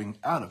driving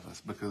out of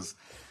us, because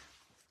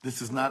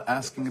this is not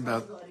asking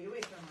about.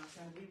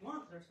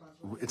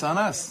 It's on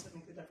us.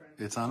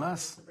 It's on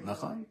us.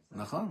 Nachon.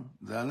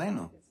 Ze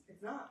aleinu.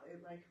 It's not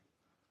like.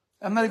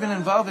 I'm not even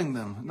involving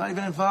them.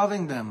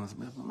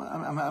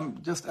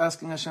 I'm just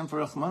asking Hashem for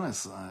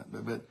Rahmanis,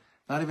 but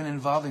not even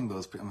involving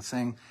those people. I'm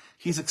saying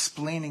he's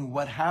explaining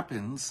what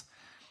happens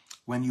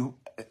when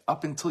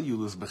up until you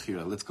lose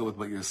bechira. Let's go with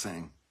what you're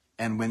saying.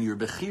 And when your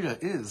bechira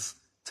is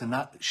to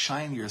not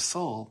shine your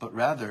soul, but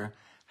rather,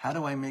 how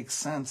do I make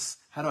sense?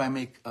 How do I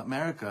make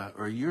America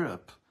or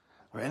Europe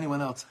or anyone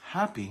else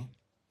happy?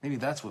 Maybe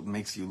that's what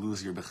makes you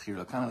lose your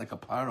bechira. Kind of like a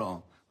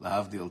paro,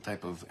 lahavdil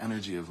type of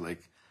energy of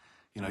like,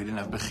 you didn't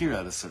have bechira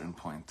at a certain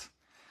point.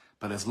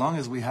 But as long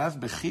as we have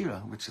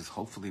Bechira, which is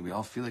hopefully we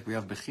all feel like we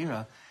have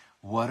Bechira,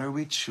 what are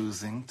we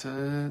choosing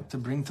to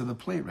bring to the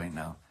plate right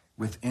now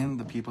within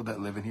the people that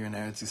live in here in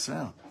Eretz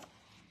Yisrael?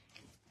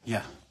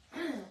 Yeah.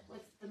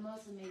 What's the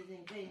most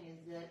amazing thing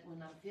is that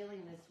when I'm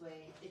feeling this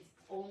way, it's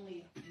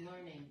only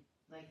learning.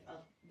 Like,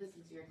 I'll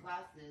listen to your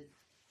classes,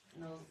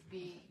 and I'll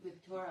be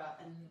with Torah,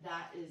 and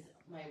that is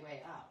my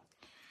way out.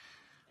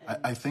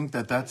 I think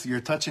that's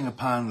you're touching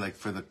upon, like,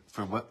 for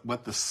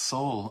what the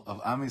soul of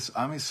Am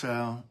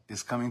Yisrael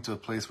is coming to a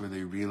place where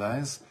they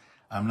realize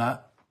I'm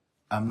not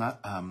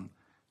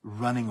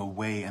running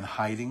away and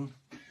hiding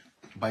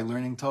by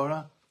learning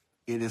Torah.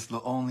 It is the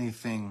only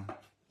thing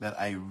that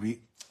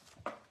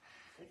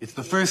it's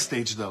the first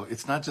stage, though.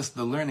 It's not just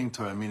the learning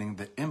Torah, meaning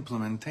the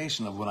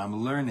implementation of what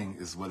I'm learning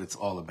is what it's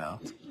all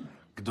about.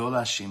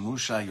 Gdola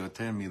shimusha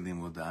yoter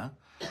milimuda.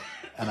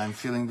 And I'm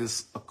feeling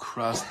this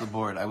across the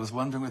board. I was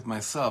wondering with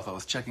myself, I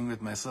was checking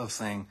with myself,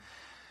 saying,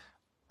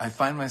 I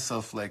find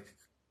myself like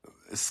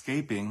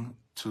escaping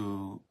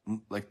to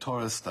like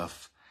Torah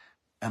stuff.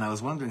 And I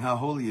was wondering, how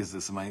holy is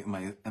this?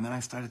 And then I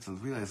started to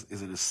realize,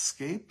 is it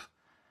escape?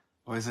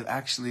 Or is it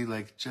actually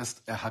like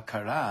just a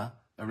hakara,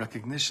 a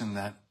recognition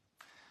that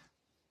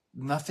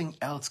nothing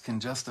else can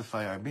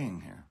justify our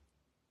being here?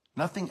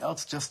 Nothing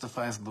else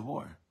justifies the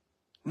war.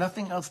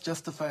 Nothing else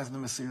justifies the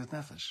Mesirat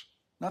Nefesh.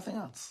 Nothing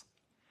else.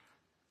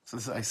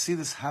 So I see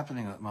this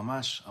happening,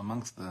 mamash,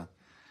 amongst the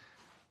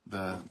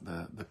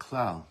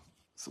klal.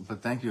 So,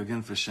 but thank you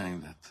again for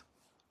sharing that.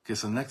 Okay,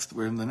 so next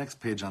we're in the next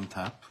page on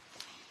top.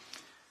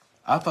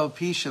 אף על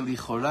פי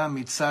שלכאורה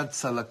מצד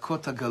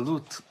צלקות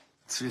הגלות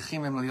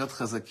צריכים הם להיות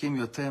חזקים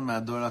יותר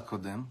מהדור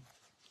הקודם.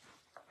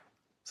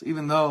 So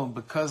even though,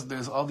 because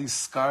there's all these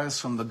scars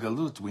from the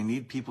galut, we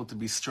need people to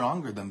be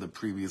stronger than the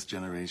previous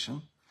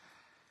generation.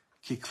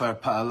 כי כבר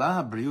פעלה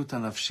הבריאות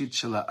הנפשית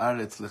של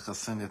הארץ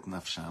לחסן את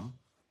נפשם.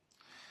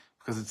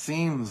 Because it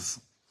seems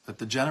that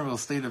the general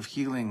state of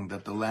healing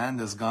that the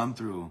land has gone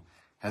through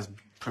has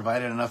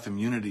provided enough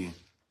immunity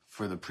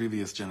for the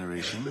previous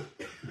generation.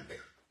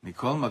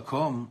 Mikol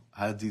makom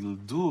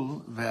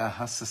hadildul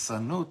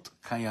ve'ahassasanut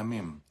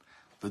kayamim.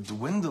 The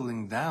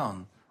dwindling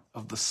down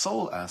of the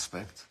soul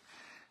aspect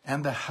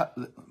and the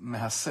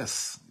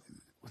mehasses,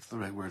 what's the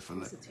right word for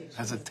that?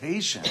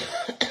 Hesitation.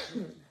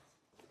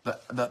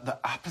 The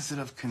opposite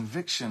of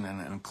conviction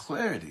and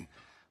clarity.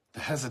 The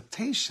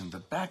hesitation, the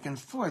back and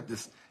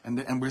forth,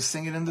 and we're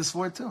singing in this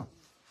word too.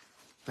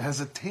 The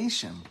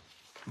hesitation,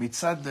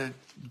 mitzad the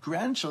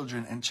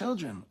grandchildren and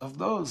children of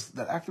those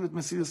that acted with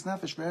Mesiras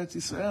Nefesh Be'eretz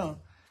Yisrael.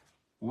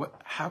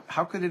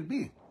 How could it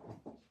be?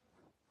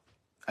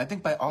 I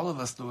think by all of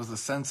us there was a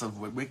sense of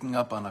waking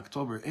up on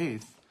October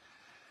 8th,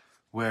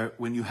 where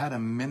when you had a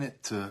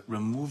minute to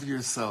remove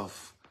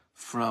yourself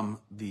from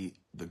the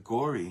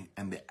gory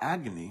and the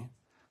agony,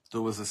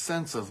 there was a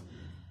sense of,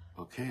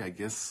 okay, I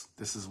guess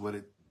this is what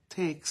it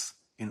takes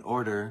in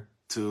order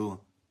to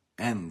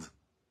end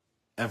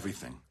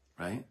everything,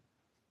 right?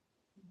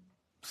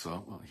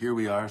 So here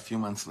we are a few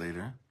months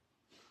later,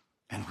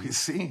 and we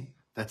see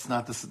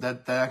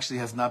that actually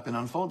has not been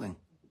unfolding.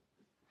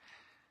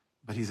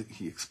 But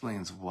he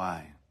explains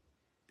why.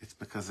 It's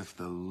because if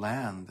the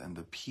land and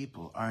the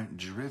people aren't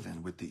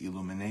driven with the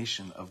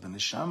illumination of the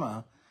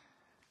neshama,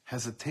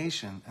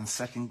 hesitation and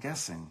second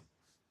guessing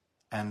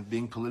and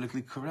being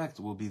politically correct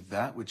will be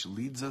that which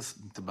leads us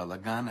to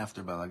balagan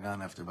after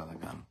balagan after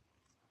balagan.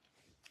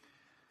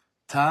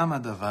 Tam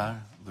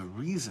adavar, the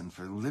reason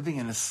for living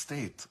in a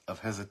state of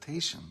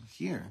hesitation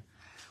here,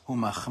 hu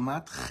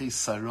machmat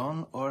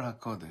chisaron or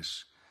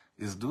hakodesh,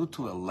 is due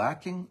to a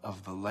lacking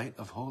of the light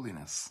of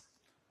holiness.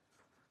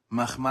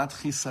 Machmat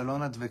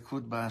chisaron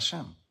advekut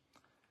ba'Hashem.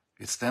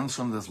 It stems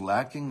from this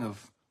lacking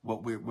of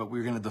what we're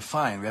going to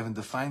define. We haven't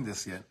defined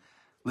this yet.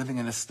 Living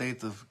in a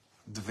state of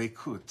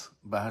dvekut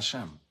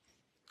ba'Hashem,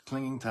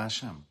 clinging to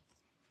Hashem.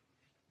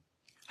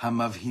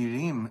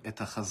 Hamavhirim et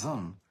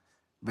hachazon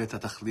v'et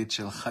hatachlit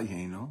shel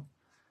chayenu,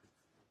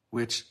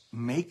 which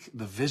make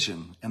the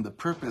vision and the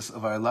purpose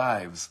of our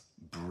lives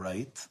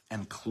bright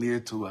and clear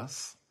to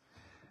us.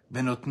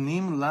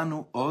 V'notnim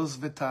lanu oz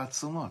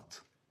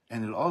v'ta'atzumot,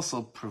 and it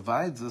also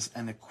provides us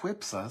and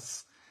equips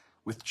us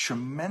with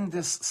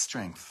tremendous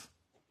strength.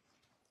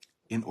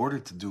 In order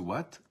to do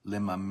what?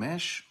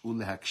 Lemamesh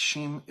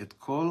ulehakshim et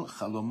kol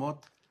chalomot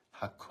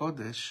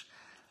hakodesh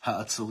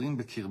ha'atzurim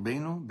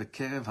bekirbenu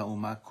bekerev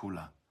ha'uma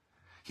kula.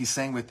 He's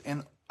saying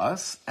within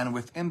us and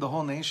within the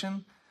whole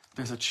nation,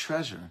 there's a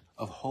treasure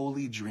of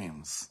holy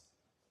dreams,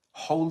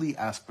 holy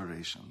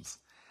aspirations,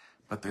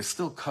 but they're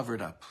still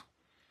covered up.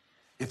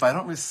 If I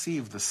don't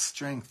receive the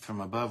strength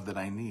from above that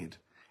I need,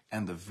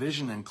 and the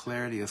vision and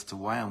clarity as to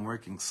why I'm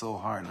working so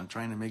hard on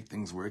trying to make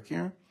things work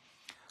here,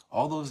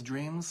 all those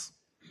dreams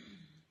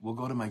will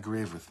go to my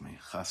grave with me,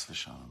 chas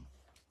v'shalom.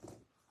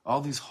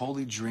 All these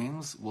holy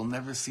dreams will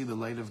never see the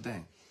light of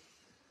day.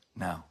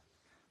 Now,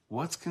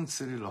 what's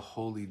considered a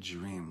holy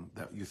dream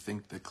that you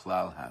think the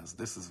klal has?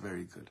 This is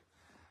very good.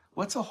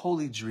 What's a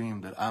holy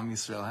dream that Am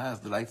Yisrael has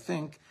that I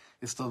think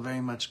is still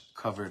very much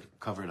covered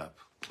up?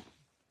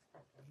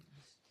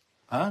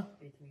 Huh?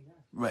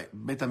 Right,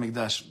 Beit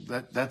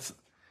HaMikdash, that's,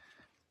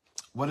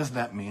 what does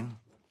that mean?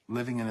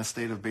 Living in a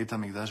state of Beit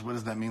HaMikdash, what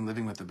does that mean,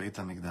 living with the Beit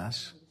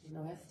HaMikdash?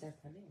 No Esther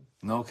Panim.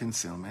 No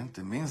concealment.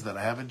 It means that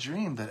I have a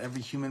dream that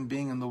every human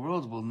being in the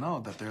world will know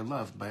that they're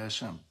loved by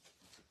Hashem.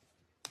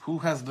 Who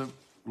has the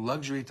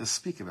luxury to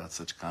speak about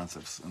such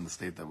concepts in the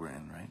state that we're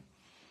in, right?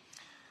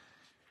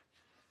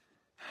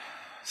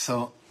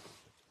 So,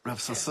 Rav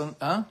Sasson,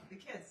 The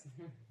kids.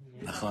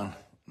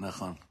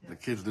 Nachon. The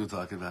kids do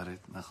talk about it.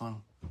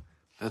 Nachon.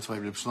 That's why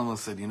Reb Shlomo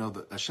said,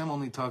 that Hashem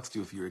only talks to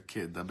you if you're a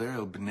kid. Daber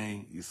el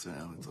bnei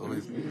Yisrael. It's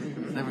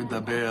never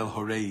Daber el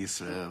horei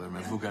Yisrael or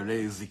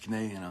mevugarei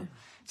ziknei,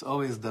 It's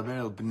always Daber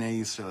el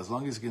bnei Yisrael. As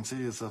long as you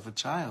consider yourself a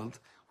child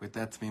with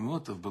that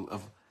tmimut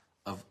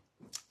of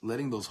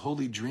letting those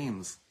holy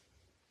dreams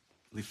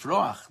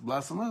lifroach,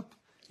 blossom up,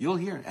 you'll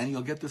hear and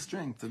you'll get the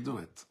strength to do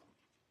it.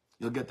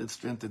 You'll get the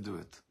strength to do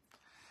it.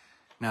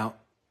 Now,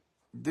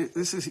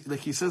 this is,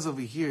 like he says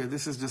over here,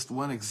 this is just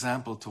one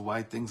example to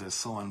why things are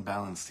so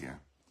unbalanced here.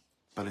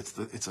 But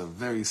it's a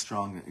very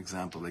strong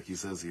example, like he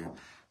says here.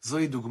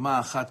 זוהי דוגמה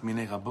אחת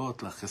מיני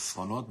רבות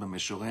לחסרונות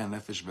במישורי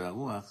הנפש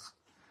והרוח,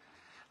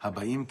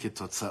 הבאים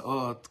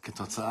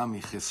כתוצאה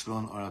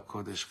מחסרון אור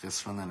הקודש,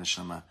 חסרון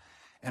הנשמה.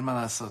 אין מה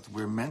לעשות,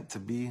 we're meant to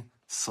be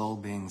soul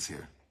beings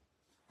here.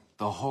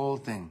 The whole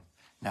thing.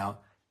 Now,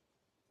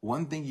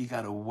 one thing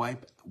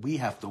we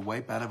have to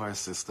wipe out of our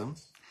system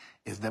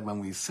is that when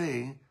we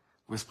say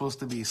we're supposed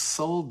to be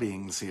soul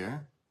beings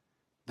here,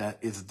 that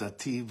it's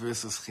dati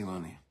versus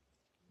chiloni.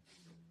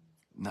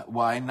 Now,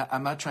 why?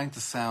 I'm not trying to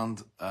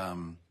sound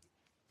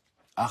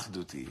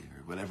achduti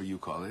or whatever you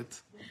call it,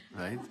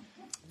 right?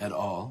 At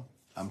all.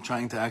 I'm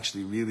trying to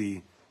actually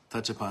really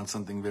touch upon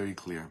something very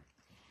clear.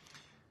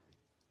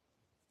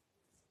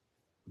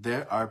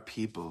 There are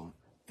people,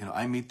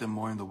 I meet them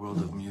more in the world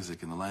of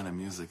music, in the line of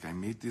music. I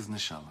meet these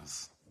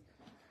neshamas.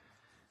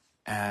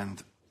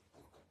 And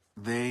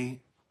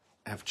they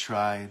have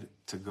tried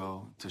to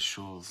go to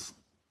shuls.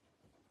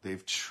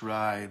 They've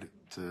tried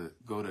to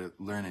go to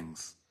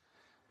learnings.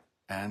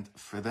 And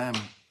for them,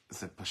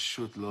 ze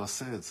pashut lo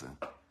oseh et ze.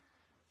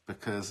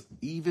 Because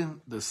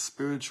even the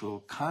spiritual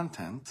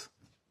content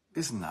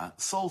is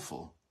not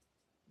soulful.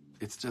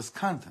 It's just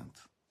content.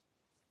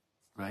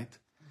 Right?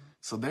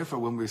 So therefore,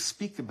 when we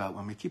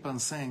keep on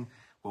saying,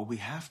 well, we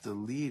have to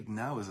lead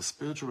now as a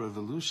spiritual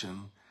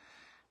revolution,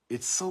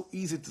 it's so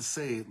easy to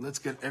say, let's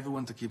get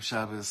everyone to keep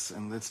Shabbos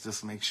and let's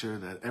just make sure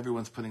that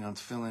everyone's putting on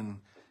tefillin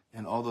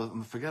and all those,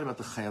 and forget about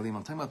the chayalim.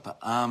 I'm talking about the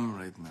am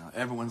right now.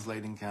 Everyone's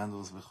lighting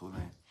candles,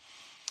 v'chulei.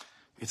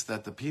 It's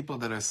that the people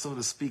that are, so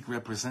to speak,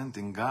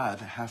 representing God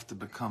have to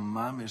become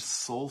mamish,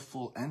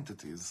 soulful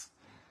entities.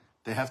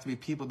 They have to be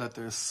people that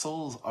their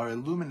souls are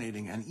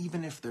illuminating, and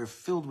even if they're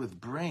filled with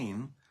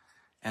brain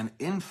and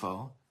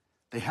info,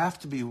 they have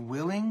to be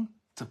willing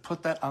to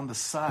put that on the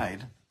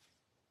side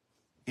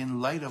in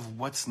light of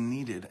what's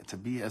needed to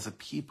be as a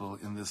people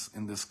in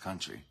this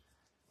country,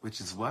 which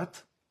is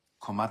what?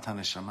 Komat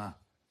HaNeshama.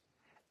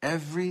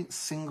 Every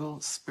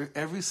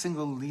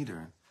single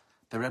leader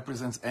that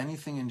represents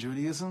anything in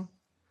Judaism,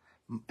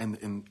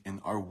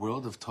 in our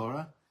world of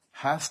Torah,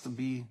 has to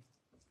be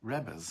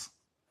Rebbes.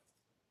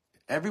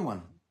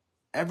 Everyone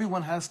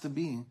has to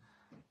be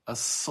a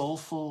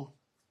soulful,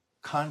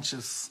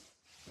 conscious,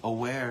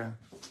 aware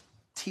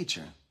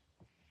teacher.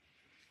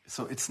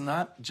 So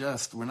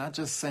we're not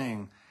just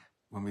saying,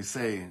 when we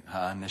say,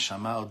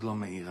 ha-neshama od lo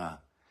me'ira,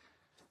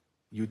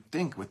 you'd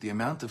think with the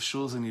amount of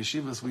shuls and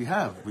yeshivas we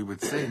have, we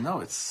would say, no,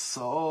 it's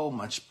so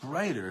much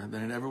brighter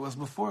than it ever was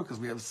before because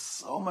we have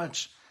so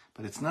much,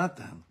 but it's not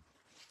that.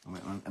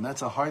 And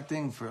that's a hard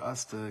thing for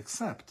us to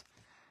accept.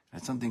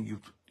 It's something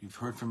you've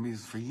heard from me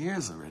for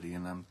years already,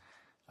 and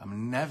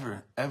I'm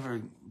never,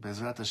 ever,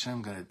 Bezrat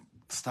Hashem, going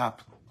to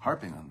stop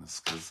harping on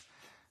this because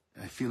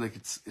I feel like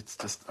it's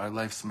just our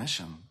life's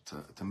mission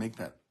to make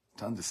that,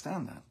 to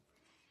understand that.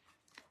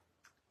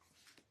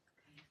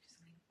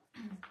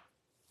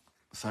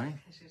 Sorry?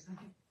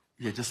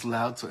 Yeah, just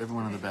loud so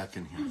everyone in the back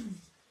can hear.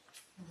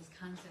 This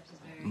concept is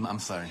very... I'm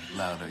sorry,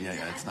 louder. Yeah,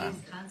 it's not.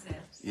 This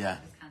concept. Yeah.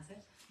 This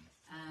concept.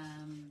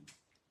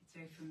 It's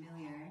very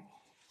familiar.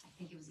 I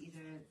think it was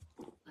either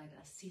like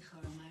a sicha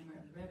or a mimer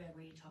of the Rebbe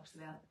where he talks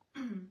about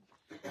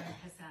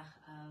Pesach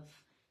of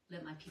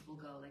let my people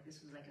go. Like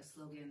this was like a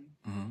slogan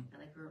that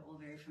like we're all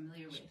very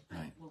familiar with. But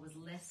Right. what was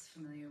less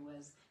familiar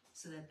was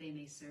so that they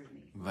may serve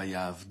me.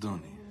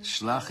 Vayavduni.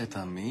 Shlach et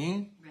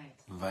ami, Right.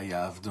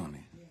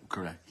 vayavduni.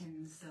 Correct.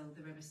 And so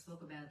the Rebbe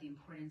spoke about the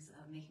importance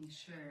of making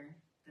sure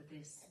that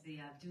the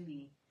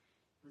Avduni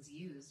was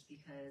used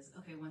because,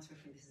 okay, once we're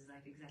free, this is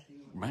like exactly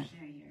what Right. we're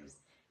sharing here is,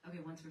 okay,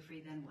 once we're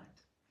free, then what?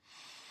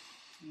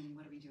 I mean,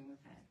 what are we doing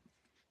with that?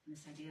 And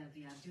this idea of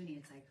the Avduni,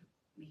 it's like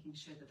making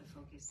sure that the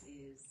focus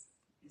is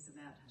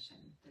about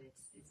Hashem, that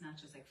it's not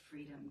just like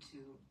freedom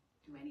to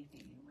do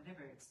anything and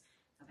whatever, it's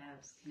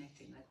about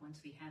connecting. Like once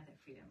we have that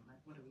freedom,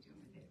 like what are we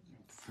doing with it?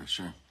 For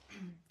sure.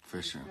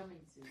 For sure. Coming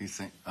soon. He's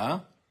saying, huh?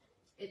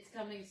 It's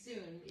coming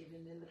soon,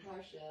 even in the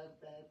parsha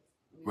that.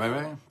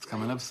 Right. It's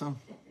coming up soon.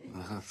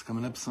 It's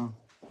coming up soon.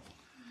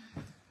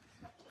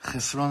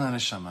 Chisron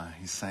neshama.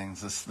 He's saying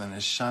this, the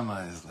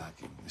neshama is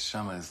lacking.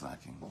 Neshama is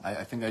lacking.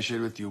 I think I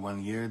shared with you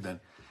one year that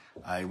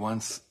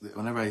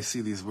whenever I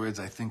see these words,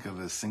 I think of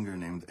a singer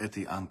named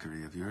Eti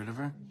Ankari. Have you heard of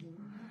her?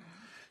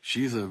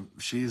 She's a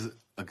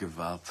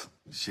gewalt.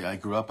 I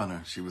grew up on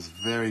her. She was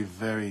very,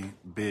 very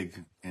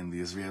big in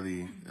the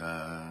Israeli,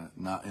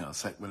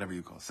 whatever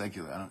you call it,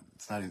 secular.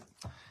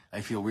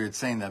 I feel weird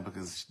saying that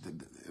because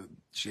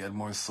she had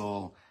more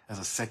soul as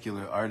a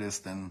secular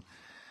artist than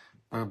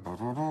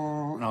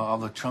all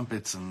the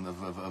trumpets and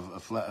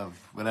of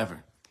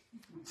whatever.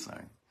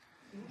 Sorry.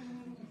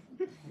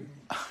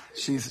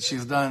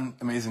 She's done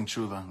amazing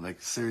tshuva,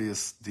 like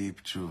serious,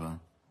 deep tshuva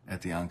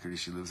at the Ankari.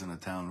 She lives in a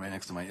town right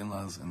next to my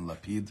in-laws in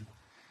Lapid.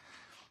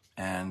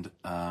 And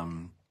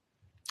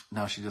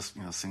now she just,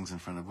 sings in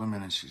front of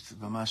women, and she's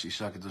Vamash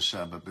Isha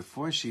Kedusha. But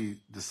before she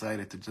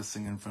decided to just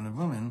sing in front of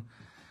women,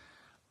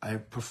 I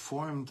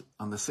performed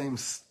on the same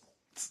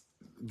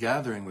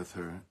gathering with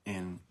her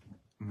in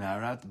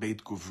Me'arat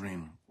Beit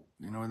Guvrin.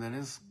 You know where that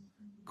is?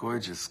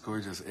 Gorgeous,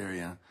 gorgeous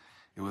area.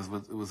 It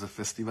was a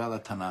festival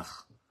at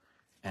Tanakh,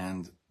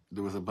 and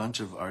there was a bunch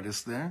of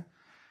artists there,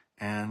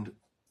 and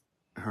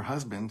her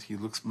husband, he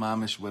looks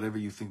mamish, whatever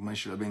you think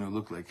Moshe Rabbeinu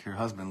looked like. Her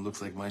husband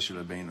looks like Moshe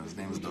Rabbeinu. His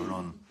name is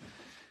Doron.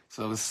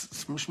 So I was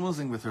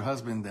schmoozing with her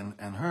husband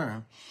and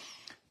her,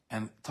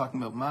 and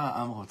talking about Ma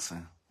Am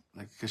Rotze.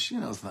 Like, because she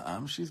knows the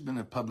Am. She's been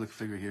a public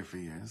figure here for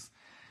years.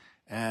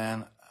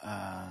 And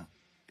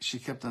she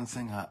kept on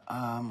saying,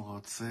 Ha'am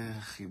Rotze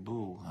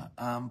Chibur.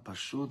 Ha'am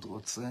Pashut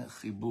Rotze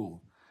Chibur.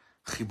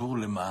 Chibur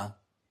lema?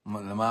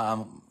 Lema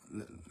Am,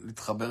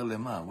 Litchaber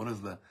lema? What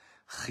is the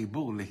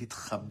Chibur?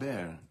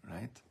 Lehitchaber,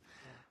 right?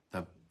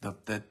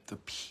 That the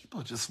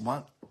people just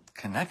want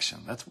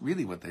connection. That's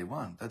really what they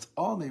want. That's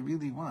all they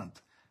really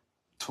want.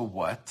 To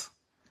what?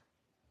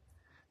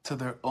 To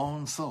their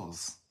own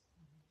souls.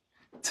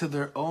 To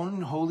their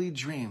own holy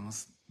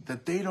dreams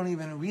that they don't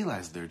even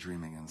realize they're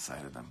dreaming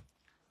inside of them.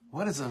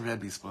 What is a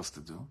Rebbe supposed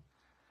to do?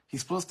 He's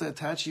supposed to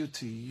attach you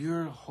to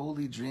your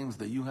holy dreams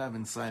that you have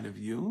inside of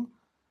you,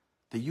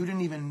 that you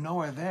didn't even know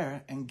are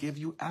there, and give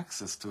you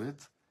access to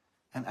it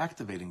and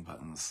activating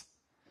buttons.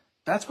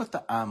 That's what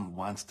the Am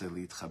wants to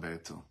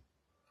litchaber to.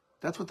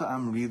 That's what the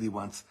Am really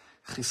wants.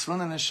 Chisron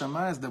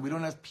HaNeshama is that we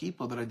don't have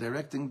people that are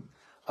directing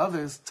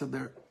others to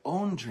their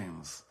own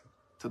dreams,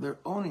 to their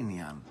own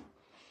inyan.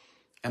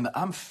 And the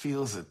Am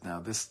feels it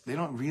now. They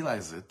don't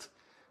realize it,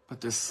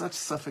 but there's such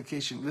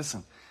suffocation.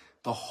 Listen,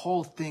 the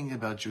whole thing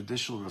about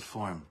judicial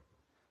reform,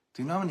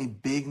 do you know how many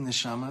big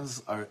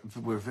neshamas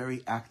were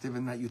very active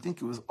in that? You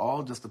think it was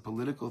all just a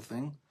political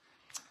thing?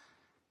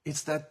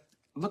 It's that,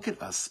 look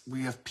at us.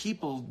 We have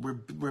people,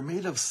 we're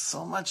made of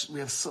so much, we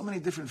have so many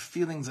different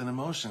feelings and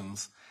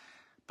emotions,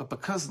 but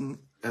because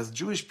as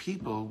Jewish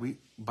people,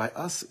 by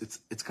us,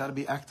 it's got to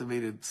be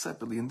activated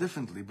separately and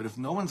differently. But if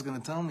no one's going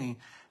to tell me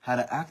how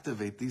to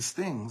activate these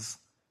things,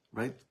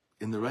 right,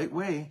 in the right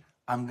way,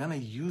 I'm going to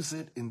use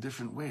it in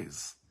different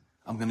ways.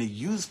 I'm going to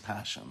use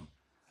passion.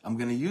 I'm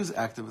going to use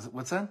activism.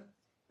 What's that?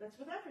 That's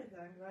with everything.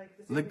 Like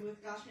the same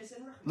with Gashmis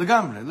and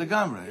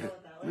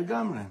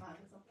Legamre.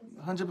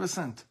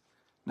 100%.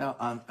 Now,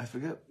 I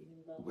forget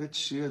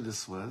which year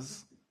this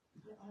was.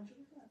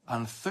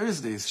 On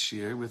Thursday's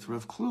shir with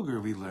Rav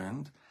Kluger, we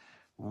learned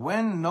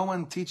when no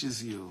one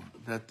teaches you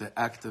that the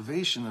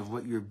activation of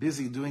what you're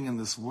busy doing in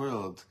this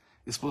world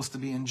is supposed to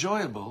be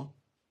enjoyable,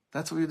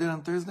 that's what you did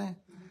on Thursday?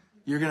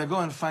 You're going to go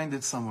and find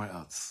it somewhere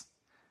else.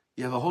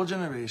 You have a whole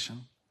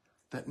generation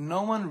that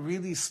no one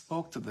really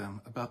spoke to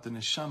them about the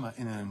neshama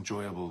in an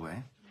enjoyable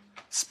way.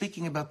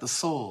 Speaking about the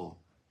soul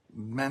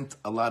meant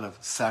a lot of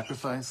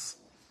sacrifice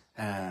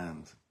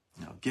and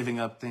giving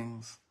up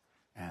things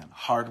and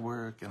hard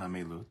work and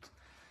amilut.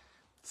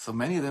 So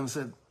many of them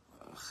said,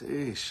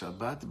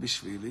 Shabbat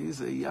בשבילי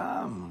זה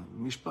ים,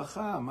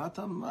 משפחה, מה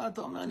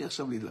אתה אומר לי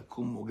עכשיו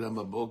לקום מוקדם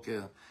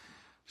בבוקר,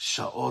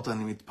 שעות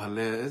אני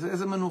מתפלל,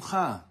 איזה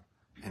מנוחה.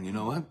 And you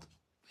know what?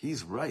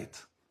 He's right.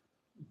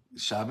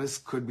 Shabbos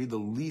could be the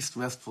least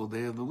restful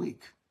day of the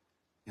week,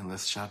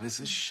 unless Shabbos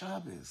is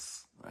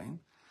Shabbos, right?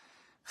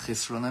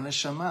 Chisron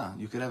HaNeshama.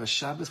 You could have a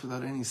Shabbos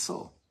without any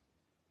soul.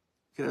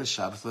 You could have a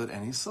Shabbos without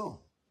any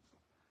soul.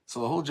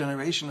 So a whole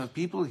generation of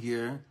people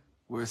here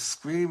were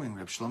screaming.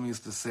 Reb Shlomo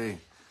used to say,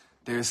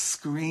 they're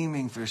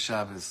screaming for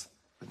Shabbos,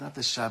 but not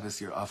the Shabbos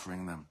you're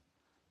offering them.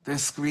 They're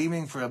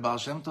screaming for a Baal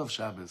Shem Tov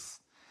Shabbos.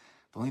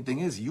 The only thing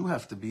is, you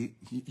have to be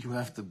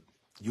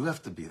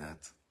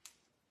that.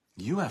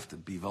 You have to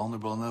be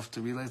vulnerable enough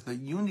to realize that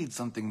you need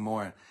something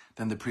more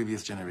than the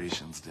previous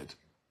generations did.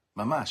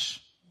 Mamash.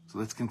 So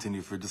let's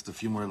continue for just a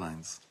few more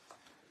lines.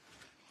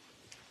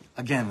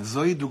 Again,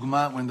 Zoi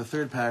Dugma, we're in the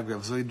third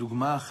paragraph. Zoi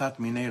Dugma achat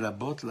minei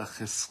rabot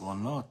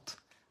lachesronot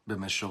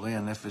במשוררי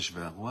הנפש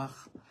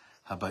והרוח,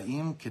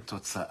 הבאים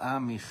כתוצאה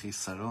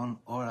מחיסרון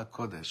אור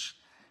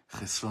הקודש,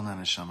 חסרון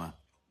הנשמה.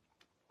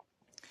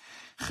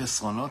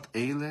 חסרונות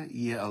אלה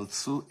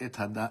יאלצו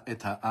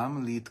את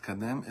העם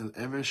להתקדם אל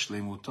עבר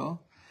שלמותו,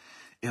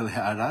 אל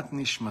הארת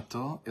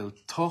נשמתו, אל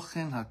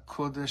תוכן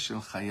הקודש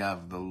של חייו.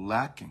 The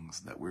lackings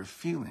that we're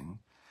feeling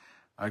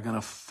are going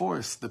to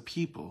force the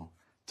people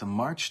to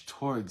march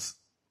towards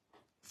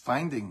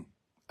finding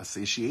a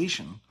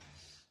satiation,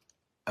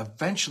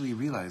 eventually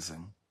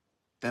realizing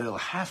that it'll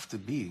have to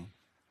be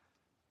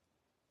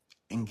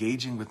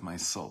engaging with my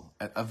soul.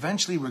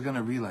 Eventually we're going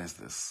to realize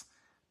this,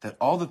 that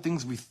all the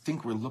things we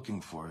think we're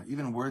looking for,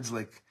 even words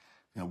like,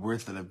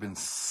 words that have been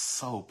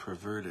so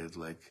perverted,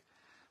 like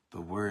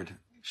the word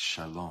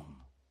shalom.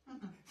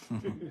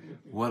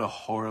 What a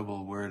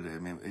horrible word. I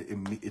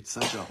mean, it's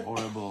such a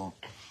horrible,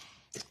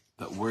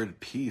 that word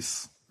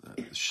peace,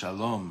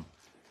 shalom,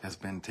 has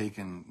been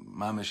taken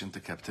mamish into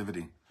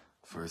captivity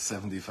for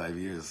 75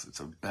 years. It's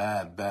a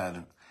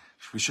bad,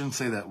 we shouldn't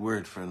say that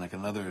word for like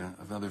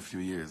another few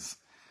years,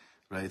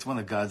 right? It's one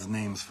of God's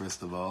names,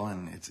 first of all,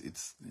 and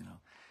it's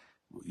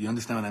you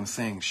understand what I'm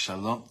saying?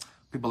 Shalom.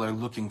 People are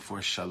looking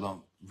for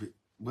shalom.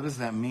 What does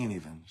that mean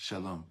even?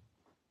 Shalom.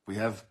 We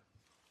have,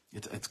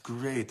 it's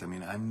great. I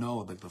mean, I know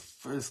like the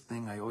first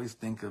thing I always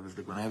think of is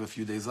like when I have a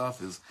few days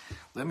off is,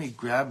 let me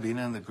grab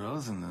Bina and the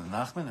girls and the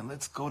Nachman and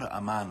let's go to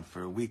Amman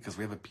for a week because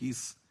we have a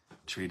peace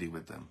treaty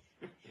with them.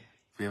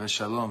 We have a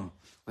shalom.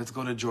 Let's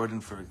go to Jordan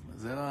for,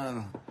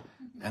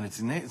 and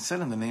it's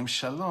said in the name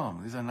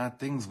shalom. These are not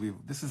things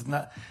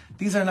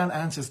these are not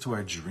answers to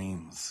our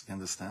dreams. You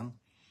understand?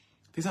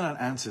 These are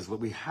not answers. What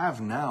we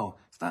have now,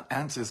 it's not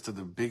answers to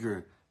the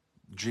bigger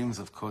dreams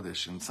of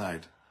Kodesh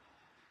inside.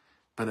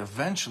 But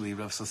eventually,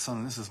 Rav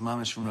Sasson, this is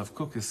Mamish from Rav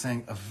Kook, is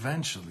saying,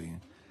 eventually,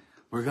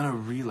 we're going to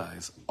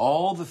realize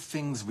all the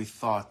things we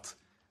thought,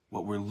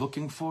 what we're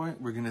looking for,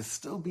 we're going to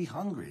still be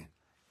hungry.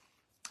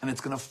 And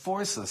it's going to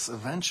force us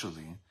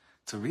eventually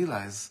to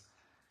realize,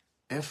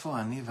 Efo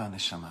ani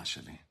v'aneshama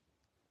sheli?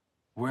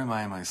 Where am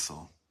I in my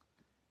soul?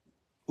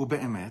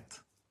 Ube'emet,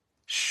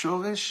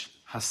 shoresh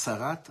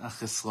hasarat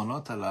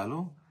hachesronot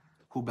halalu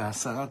hu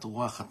behasarat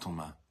ruach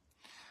hatuma.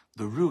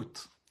 The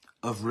root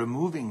of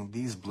removing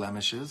these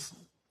blemishes,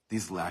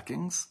 these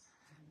lackings,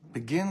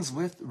 begins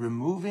with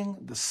removing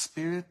the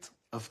spirit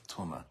of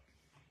Tuma.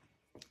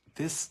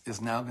 This is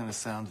now going to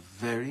sound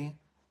very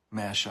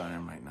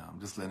Me'asharim right now. I'm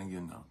just letting you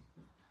know.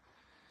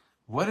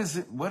 What is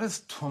it? What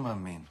does Tuma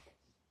mean?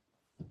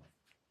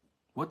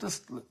 What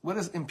does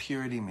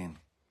impurity mean?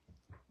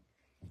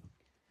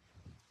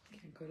 You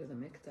can't go to the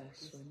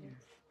mikdash when you're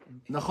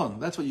impure. Nachon,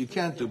 that's what you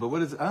can't do. But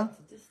what is it? Huh?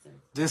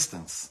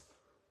 Distance.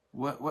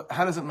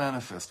 How does it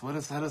manifest? How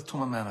does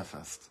Tuma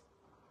manifest?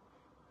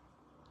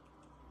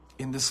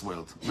 In this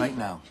world, right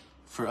now,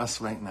 for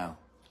us right now.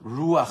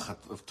 Ruach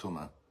of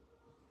Tuma.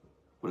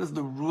 What is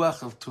the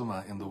Ruach of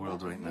Tuma in the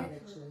world right now?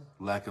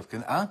 Lack of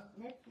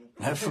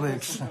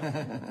Netflix.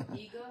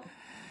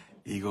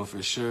 Ego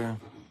for sure.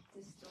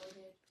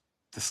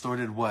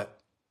 Distorted what?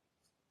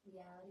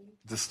 Reality.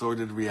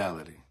 Distorted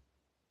reality.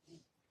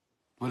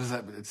 What does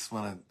that mean? I just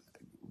want to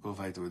go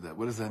weiter with that.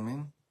 What does that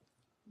mean?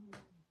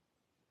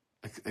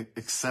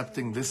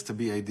 Accepting this to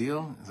be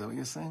ideal? Is that what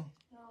you're saying?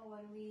 No,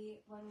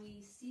 when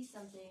we see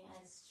something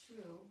as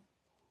true,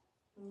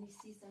 and it's,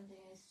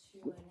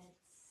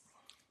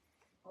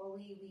 or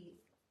we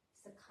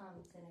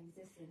succumb to an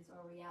existence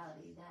or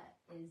reality that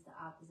is the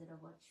opposite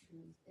of what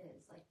truth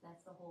is. Like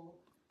that's the whole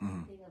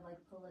thing of like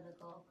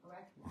political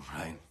correctness.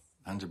 Right,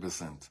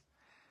 100%.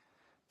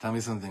 Tell me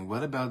something.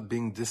 What about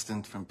being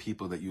distant from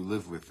people that you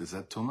live with? Is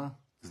that Tuma?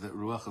 Is that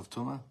Ruach of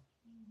Tuma?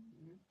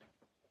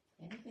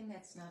 Anything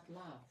that's not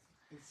love.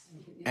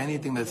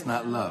 Anything that's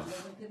not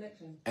love.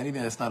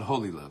 Anything that's not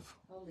holy love.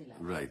 Holy love.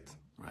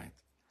 Right.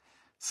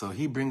 So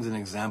he brings an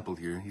example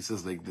here. He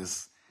says like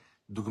this,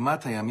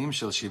 דוגמת הימים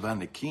של שבעה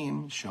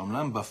נקים,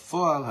 שאומנם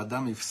בפועל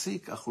האדם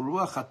הפסיק, אך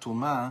רוח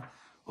הטומאה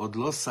עוד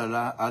לא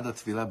שרה עד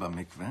הטבילה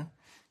במקווה,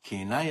 כי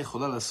אינה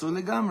יכולה לסור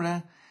לגמרי,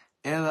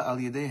 אלא על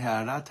ידי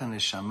הארת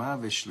הנשמה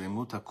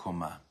ושלמות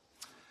הקומה.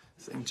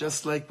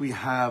 Just like we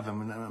have,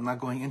 I'm not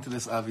going into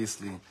this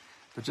obviously,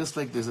 but just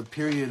like there's a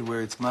period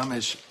where it's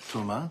mamish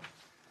tuma,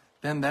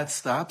 then that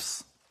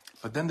stops,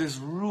 but then there's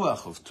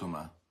ruach of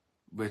tuma,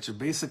 which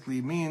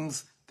basically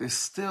means there's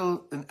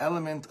still an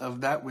element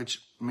of that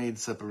which made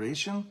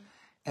separation,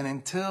 and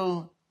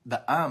until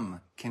the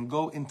am can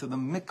go into the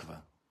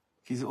mikveh,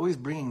 he's always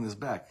bringing this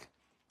back,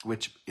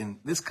 which in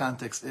this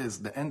context is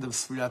the end of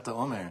Sfirat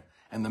HaOmer,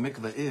 and the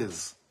mikveh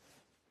is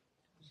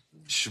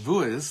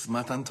Shavuos,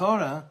 Matan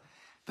Torah.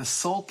 The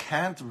soul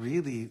can't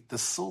really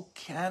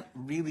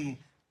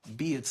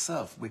be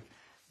itself.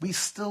 We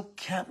still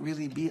can't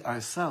really be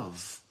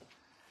ourselves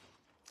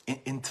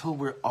until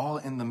we're all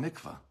in the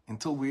mikveh,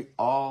 until we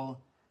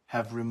all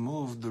have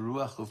removed the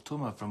Ruach of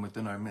Tumah from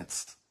within our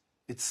midst.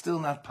 It's still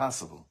not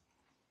possible.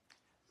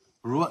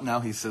 Ruach, now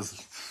he says,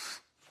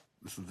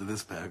 listen to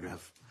this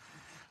paragraph.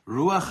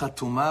 Ruach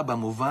HaTumah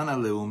במובן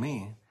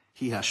הלאומי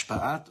היא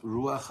השפעת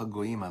רוח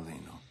הגויים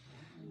עלינו.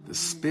 The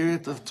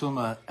spirit of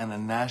Tumah and a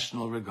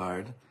national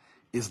regard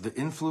is the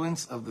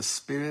influence of the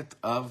spirit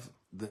of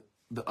the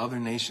other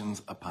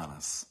nations upon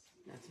us.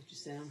 That's what you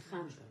say on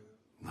Chanukah.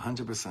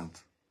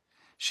 100%.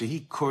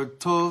 שהיא קור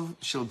טוב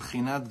של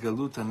בחינת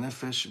גלות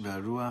הנפש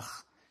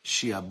והרוח,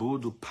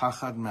 שיעבוד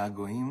ופחד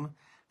מהגויים,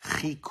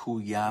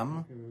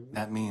 חיקוים,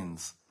 that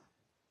means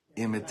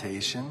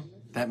imitation.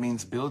 That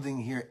means building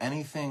here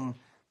anything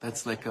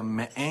that's like a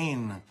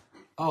me'ain.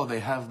 Oh, they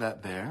have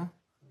that there.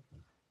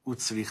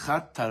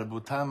 Utzrichat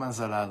tarbutam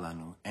azara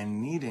lanu.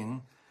 And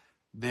needing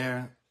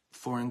their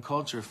foreign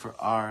culture for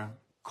our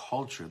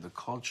culture, the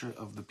culture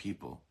of the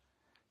people.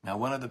 Now,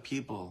 one of the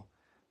people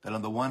that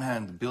on the one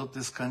hand built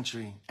this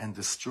country and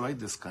destroyed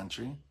this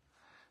country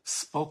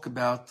spoke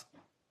about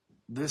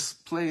this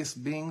place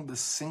being the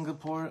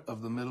Singapore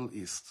of the Middle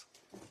East.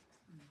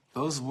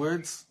 Those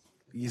words,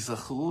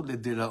 Yizachu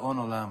ledira'on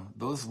olam,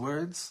 those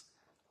words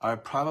are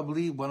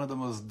probably one of the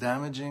most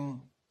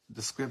damaging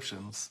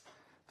descriptions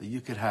that you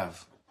could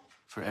have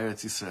for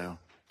Eretz Yisrael.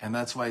 And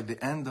that's why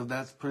the end of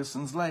that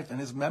person's life and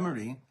his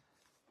memory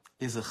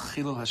is a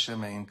Chilul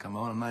Hashem Ein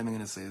Kamon. I'm not even going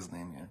to say his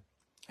name here.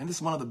 And this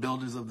is one of the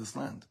builders of this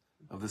land,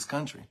 of this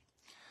country.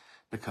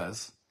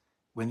 Because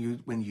when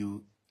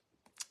you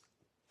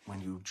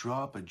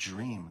draw up a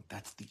dream,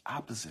 that's the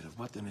opposite of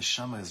what the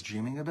neshama is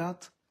dreaming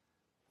about.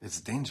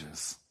 It's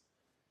dangerous.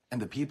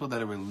 And the people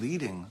that were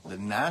leading the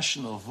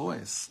national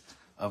voice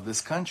of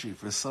this country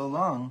for so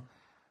long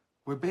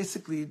were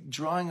basically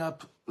drawing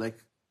up like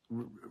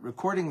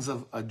recordings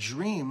of a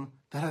dream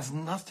that has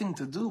nothing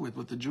to do with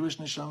what the Jewish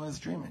neshama is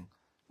dreaming.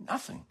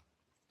 Nothing.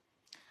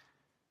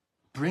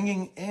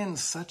 Bringing in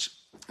such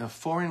a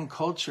foreign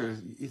culture,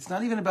 it's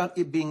not even about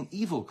it being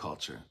evil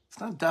culture. It's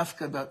not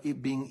dafka about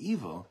it being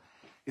evil.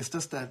 It's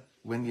just that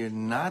when you're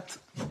not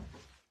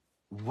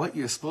what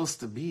you're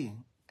supposed to be,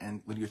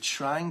 and when you're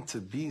trying to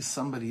be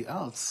somebody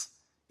else,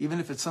 even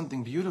if it's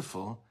something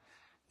beautiful,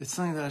 it's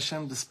something that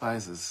Hashem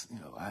despises.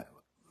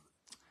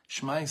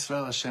 Shema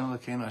Yisrael Hashem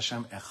Elokeinu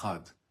Hashem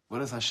Echad. What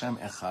does Hashem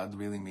Echad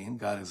really mean?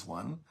 God is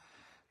one.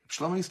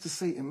 Shlomo used to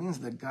say it means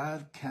that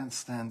God can't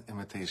stand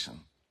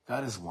imitation.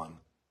 God is one.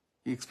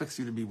 He expects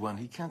you to be one.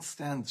 He can't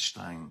stand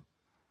Stein.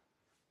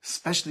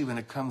 Especially when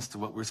it comes to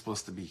what we're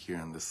supposed to be here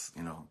in this,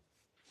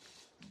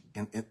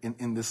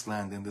 in this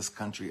land, in this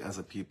country as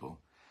a people.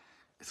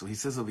 So he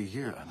says over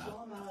here,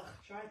 Shlomo Melech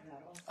tried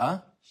that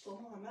also.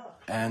 Shlomo Melech.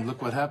 And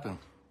look what happened.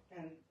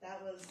 And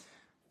that was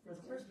for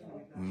the first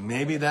one.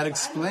 Maybe that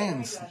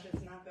explains.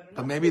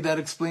 But maybe that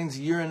explains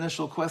your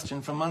initial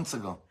question from months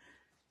ago.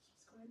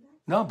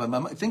 No,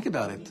 but think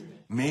about it.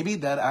 Maybe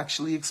that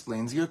actually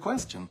explains your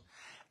question.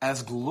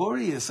 As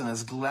glorious and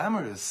as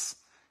glamorous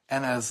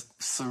and as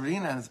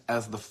serene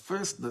as the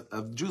first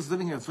of Jews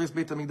living here, the first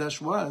Beit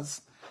HaMikdash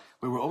was,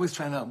 we were always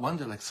trying to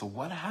wonder, like, so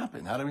what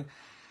happened? How do we?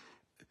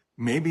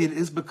 Maybe it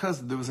is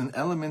because there was an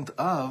element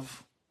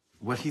of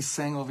what he's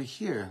saying over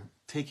here,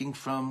 taking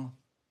from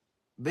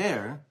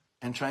there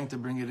and trying to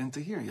bring it into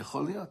here.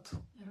 Yachol liot.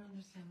 I don't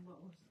understand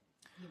what was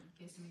the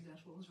Beit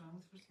HaMikdash. What was wrong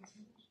with first Beit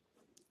HaMikdash?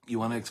 You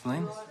want to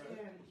explain? It was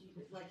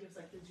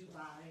like the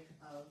Dubai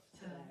of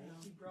today.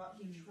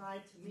 He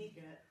tried to make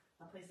it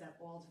a place that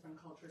all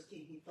different cultures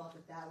came. He thought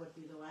that would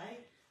be the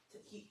way.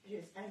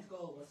 His end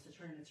goal was to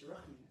turn it into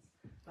Ruchnis.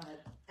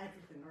 But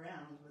everything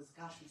around was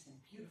gashmis and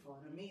beautiful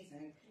and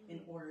amazing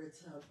in order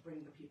to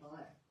bring the people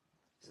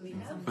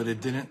in. But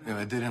it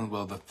didn't.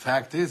 Well, the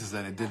fact is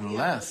that it didn't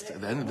last.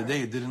 At the end of the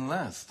day, it didn't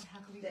last. How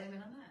can we blame it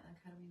on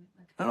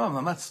that? No,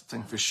 I'm not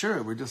saying for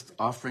sure. We're just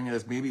offering it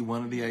as maybe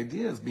one of the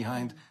ideas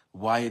behind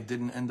why it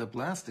didn't end up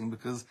lasting,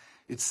 because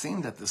it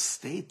seemed that the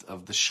state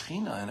of the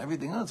Shechina and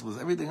everything else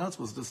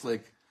was just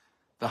like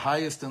the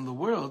highest in the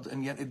world,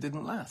 and yet it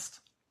didn't last.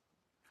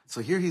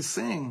 So here he's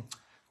saying,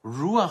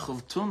 Ruach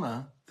of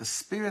Tumah, the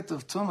spirit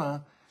of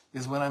Tumah,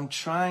 is when I'm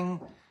trying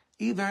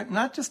either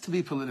not just to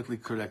be politically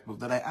correct, but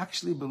that I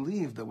actually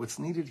believe that what's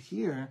needed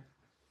here,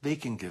 they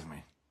can give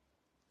me.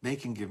 They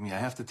can give me. I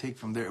have to take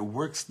from there. It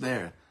works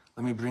there.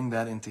 Let me bring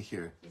that into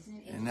here.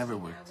 Isn't it never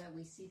worked. Now that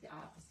we see the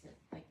opposite.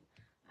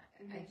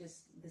 Like,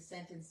 the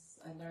sentence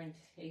I learned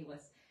today was,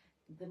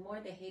 the more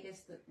they hate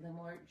us, the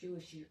more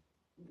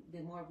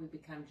the more we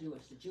become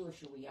Jewish, the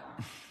Jewisher we are.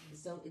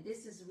 So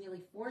this is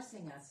really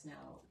forcing us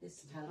now,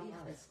 this talich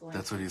that's going.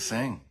 That's what he's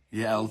saying.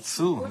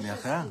 Ya'altzu,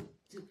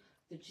 to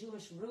the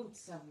Jewish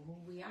roots of who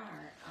we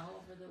are,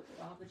 all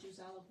the Jews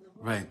all over the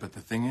world. Right, but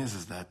the thing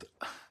is that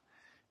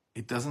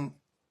it doesn't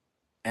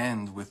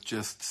end with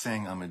just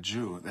saying I'm a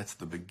Jew. That's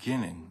the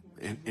beginning.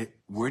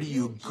 Where do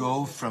you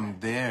go from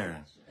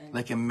there?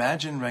 Like,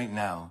 imagine right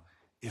now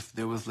if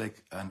there was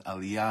like an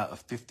aliyah of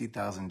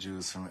 50,000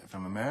 Jews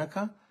from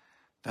America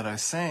that are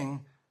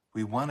saying,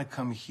 we want to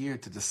come here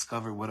to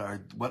discover what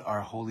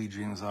our holy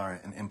dreams are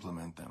and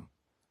implement them.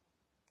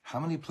 How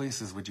many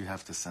places would you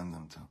have to send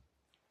them to?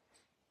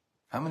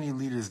 How many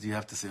leaders do you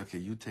have to say, okay,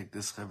 you take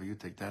this chaver, you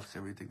take that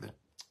chaver, you take that?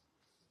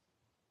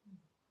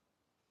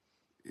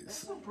 That's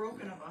so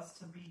broken of us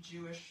to be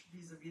Jewish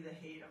vis-a-vis the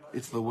hate of us.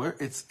 It's the word.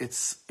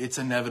 It's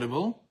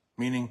inevitable,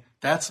 meaning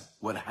that's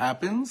what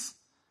happens,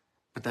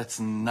 but that's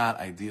not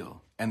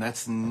ideal, and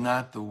that's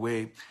not the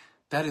way.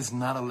 That is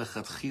not a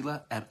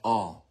lechatchila at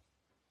all.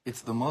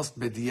 It's the most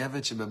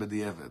b'diavad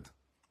sheb'b'diavad.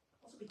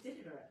 Also, we did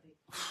it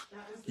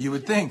already. You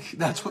would think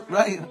that's what.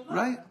 Right.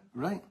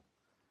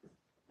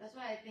 That's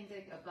why I think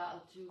like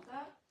about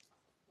Tshuva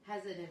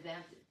has an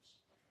advantage.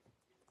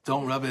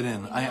 Don't rub it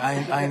in.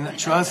 I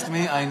trust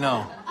me. I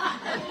know.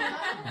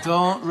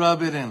 Don't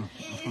rub it in.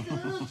 It's a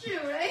little true,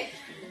 right?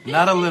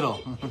 Not a little.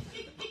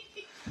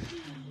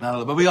 Not a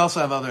little. But we also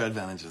have other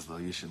advantages, though.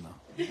 You should know.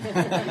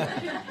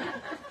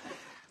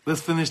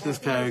 Let's finish this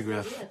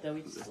paragraph. That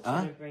we just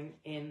try to bring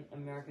in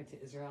America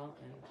to Israel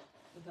and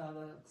With all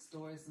the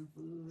stores and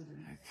food.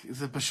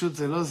 זה פשוט,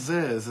 זה לא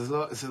זה,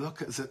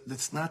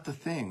 it's not the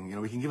thing. You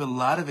know, we can give a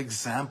lot of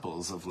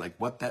examples of like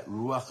what that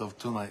ruach of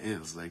Tuma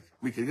is. Like,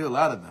 we could give a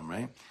lot of them,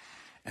 right?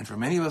 And for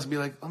many of us be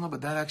like, oh no,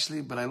 but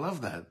I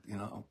love that, you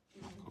know.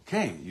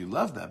 Okay, you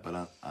love that, but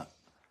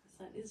it's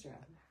not Israel.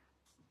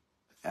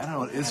 I don't know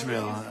what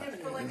Israel... Using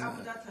it for like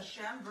Avodat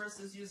Hashem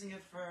versus using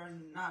it for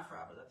not for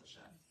Avodat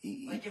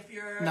Hashem. Like if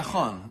you're...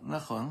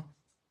 Nachon.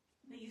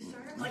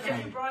 Like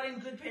if you brought in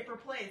good paper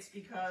plates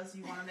because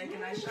you want to make a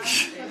nice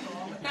shopping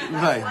table,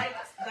 Right.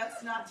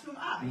 That's not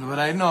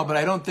Tum'ah. But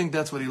I don't think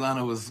that's what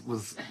Ilana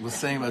was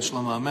saying about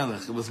Shlomo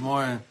HaMelech. It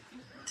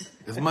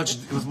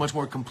was much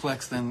more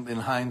complex than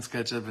Heinz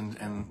ketchup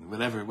and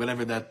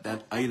whatever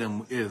that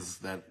item is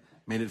that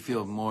made it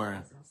feel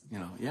more, you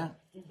know, yeah.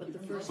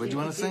 What do you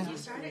want to say?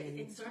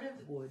 It sort of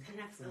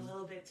connects a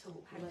little bit to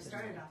how you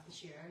started off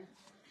this year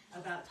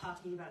about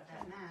talking about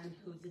that man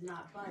who did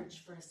not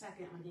budge for a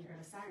second when he heard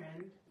a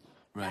siren.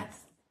 Right.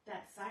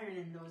 That siren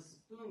and those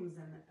booms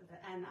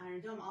and Iron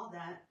Dome, all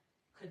that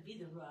could be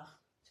the Ruach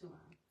Tumah.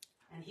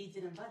 And he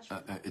didn't budge.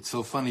 It's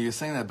so funny you're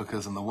saying that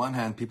because on the one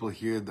hand, people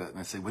hear that and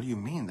they say, what do you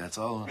mean? That's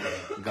all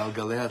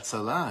Galgalei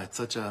Hatzalah. It's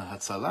such a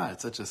Hatzalah.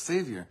 It's such a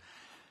savior.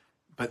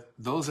 But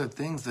those are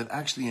things that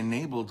actually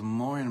enabled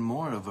more and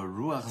more of a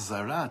Ruach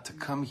Zara to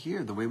come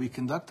here, the way we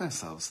conduct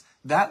ourselves.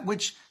 That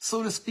which,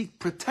 so to speak,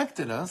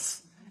 protected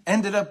us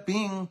ended up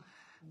being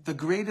the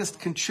greatest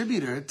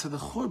contributor to the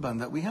Churban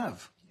that we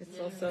have.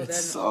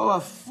 It's so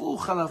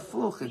afuch al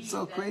afuch. It's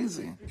so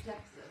crazy.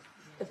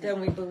 But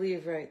then we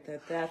believe, right,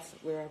 that that's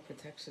where our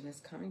protection is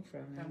coming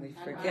from, and we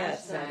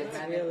forget that it's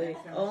really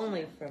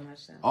only from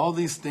Hashem. All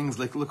these things,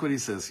 like look what he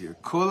says here.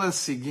 Kol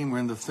hasigim. We're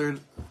in the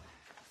third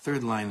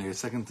line here,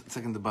 second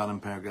to bottom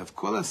paragraph.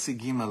 Kol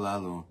hasigim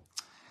alalu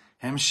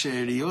hem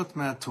she'eriyot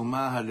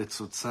me'atuma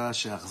haletzutza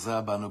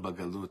she'achza banu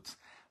bagalut.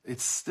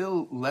 It's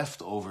still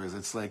leftovers.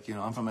 It's like, you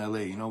know, I'm from LA.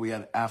 You know, we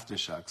had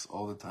aftershocks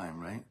all the time,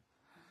 right?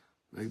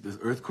 Like there's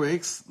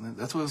earthquakes.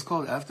 That's what it's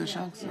called,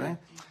 aftershocks, right?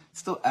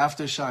 Still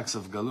aftershocks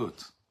of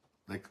galut.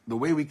 Like the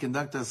way we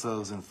conduct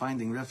ourselves and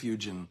finding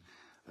refuge in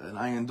an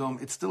Iron Dome,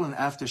 it's still an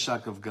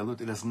aftershock of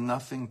galut. It has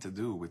nothing to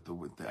do with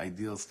the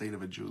ideal state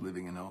of a Jew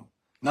living in home.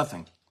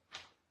 Nothing.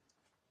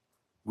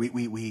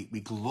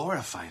 We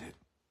glorified it,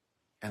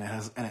 and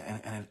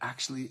it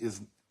actually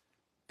is.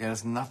 It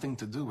has nothing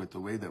to do with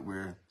the way that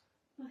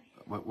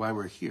why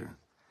we're here.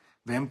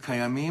 והם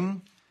קיימים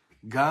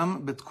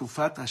גם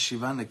בתקופת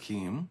השיבה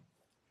נקיים,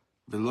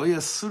 ולא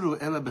יסורו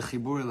אלא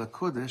בחיבור אל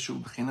הקודש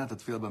ובבחינת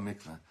התפילה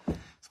במקווה.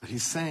 But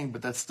he's saying,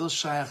 but that's still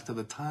shaykh to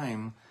the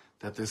time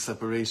that there's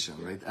separation,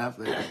 right?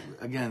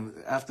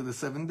 After the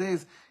 7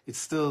 days, it's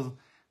still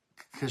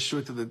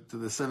kashur to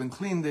the 7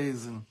 clean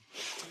days, and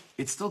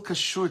it's still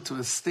kashur to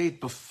a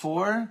state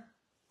before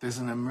there's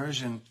an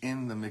immersion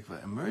in the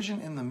mikveh.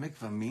 Immersion in the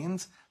mikveh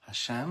means,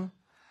 Hashem,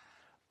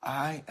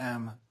 I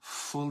am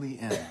fully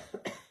in.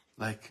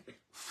 Like,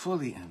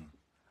 fully in.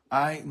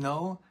 I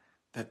know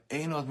that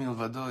Einod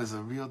Milvado is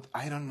a real...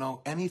 I don't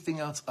know anything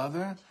else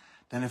other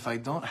than if I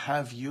don't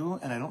have you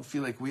and I don't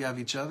feel like we have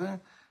each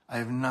other, I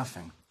have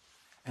nothing.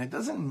 And it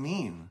doesn't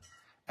mean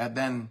that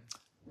then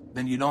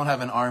you don't have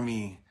an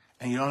army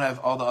and you don't have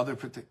all the other...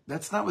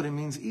 That's not what it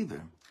means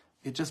either.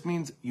 It just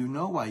means you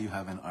know why you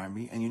have an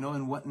army and you know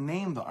in what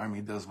name the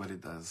army does what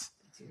it does.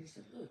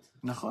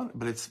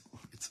 But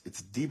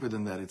it's deeper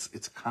than that.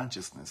 It's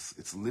consciousness.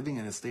 It's living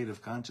in a state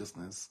of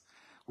consciousness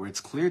where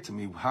it's clear to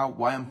me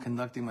why I'm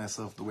conducting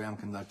myself the way I'm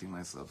conducting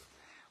myself,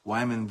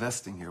 why I'm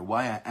investing here,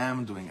 why I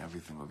am doing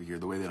everything over here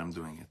the way that I'm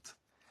doing it.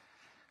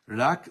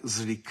 Rak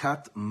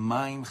zrikat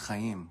mayim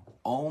chayim,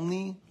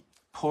 only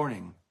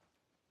pouring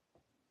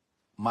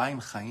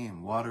mayim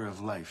chayim, water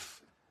of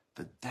life,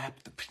 the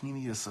depth, the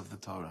pnimius of the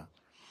Torah.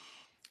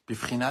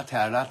 Bifchinat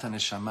ha'arat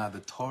haneshama, the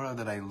Torah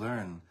that I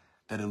learn,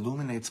 that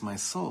illuminates my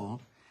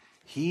soul,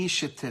 he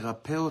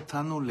sheterapeh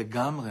otanu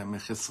legamre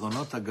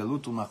mechesronot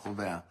hagalut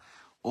umachovea.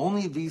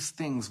 Only these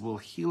things will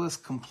heal us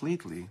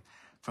completely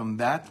from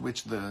that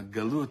which the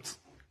galut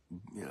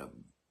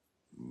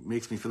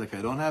makes me feel like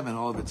I don't have and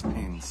all of its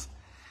pains.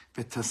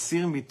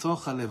 V'tasir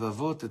mitoch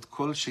halevavot et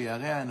kol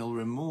she'area, and it'll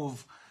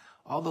remove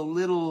all the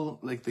little,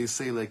 like they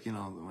say, like, you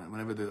know,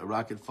 whenever the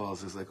rocket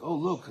falls, it's like, oh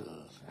look,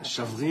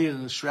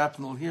 shavrir,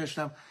 shrapnel here,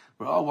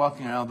 we're all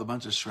walking around with a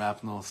bunch of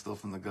shrapnel still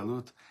from the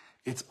galut.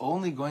 It's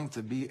only going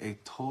to be a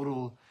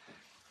total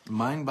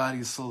mind,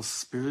 body, soul,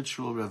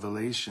 spiritual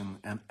revelation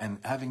and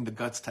having the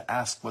guts to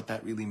ask what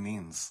that really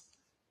means.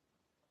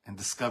 And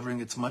discovering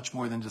it's much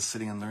more than just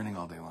sitting and learning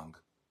all day long.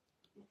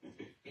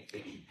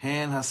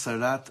 Hen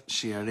hasarat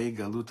shiarei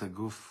galut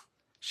haguf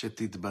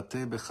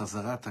shetitbate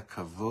bechazarat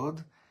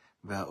hakavod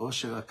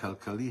ve'aosher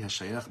hakalkali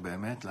hashayach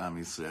be'emet la'am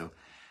Yisrael.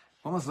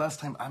 When was the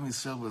last time Am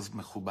Yisrael was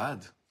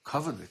mechubad?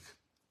 Kavodik.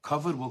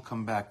 Kavod will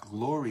come back.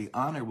 Glory,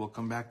 honor will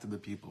come back to the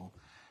people.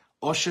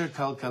 Osher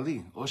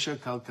kalkali. Osher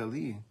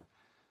kalkali.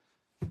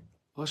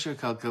 Osher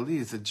kalkali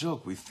is a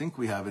joke. We think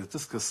we have it. It's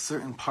just because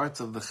certain parts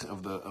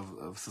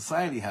of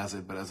society has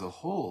it, but as a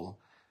whole,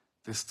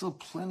 there's still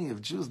plenty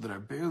of Jews that are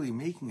barely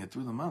making it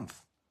through the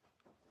month.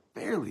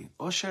 Barely.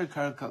 Osher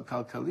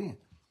kalkali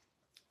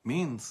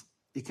means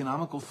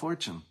economical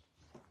fortune.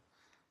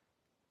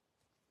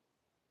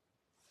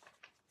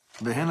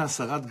 והן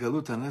הסרת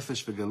גלות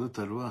הנפש וגלות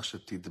הרוח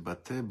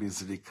שתתבטא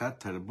בזריקת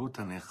תרבות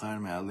הנאחר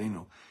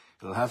מעלינו.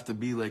 It'll have to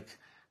be like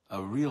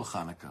a real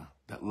Hanukkah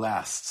that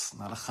lasts,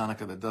 not a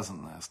Hanukkah that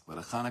doesn't last, but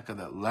a Hanukkah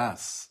that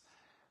lasts.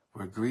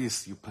 Where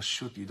Greece, you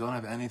don't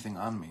have anything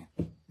on me.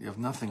 You have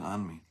nothing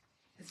on me.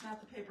 It's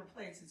not the paper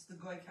plates, it's the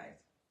goykite.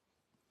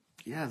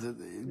 Yeah,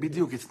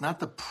 b'diuk, it's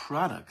not the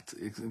product,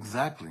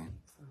 exactly.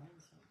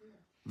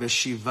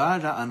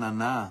 V'shiva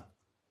ra'anana,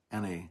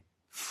 and a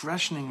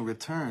freshening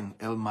return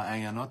el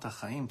ma'ayanot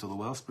ha'chaim, to the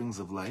well springs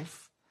of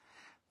life.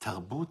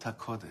 Tarbut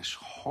HaKodesh,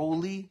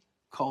 holy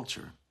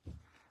culture.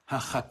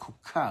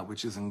 Ha'chakuka,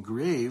 which is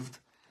engraved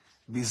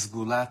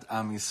bizgulat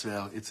Am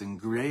Yisrael. It's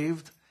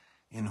engraved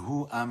in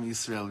who Am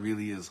Yisrael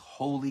really is.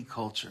 Holy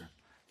culture.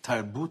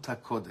 Tarbut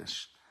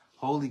HaKodesh,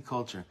 holy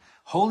culture.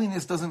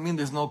 Holiness doesn't mean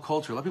there's no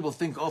culture. A lot of people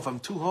think, if I'm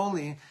too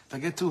holy, if I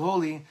get too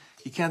holy,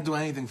 you can't do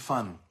anything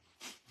fun.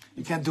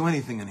 You can't do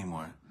anything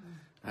anymore.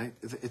 Right?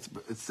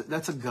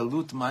 That's a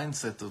galut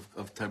mindset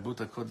of Tarbut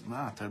HaKodesh.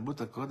 Nah, Tarbut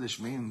HaKodesh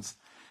means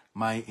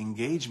my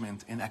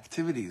engagement in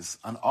activities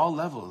on all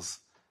levels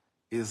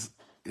is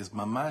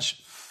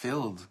mamash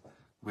filled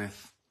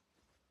with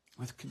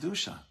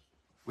kedusha,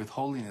 with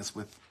holiness,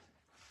 with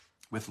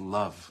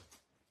love.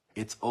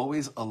 It's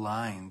always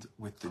aligned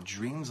with the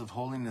dreams of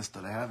holiness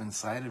that I have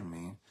inside of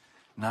me,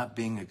 not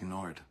being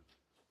ignored.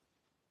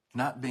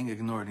 Not being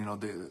ignored.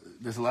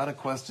 There's a lot of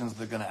questions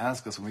they're going to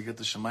ask us when we get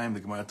to Shemayim. The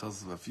Gemara tells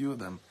us of a few of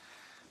them.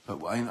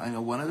 But I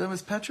know one of them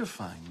is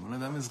petrifying. One of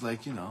them is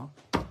like,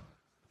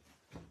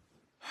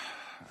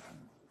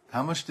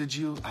 how much did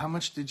you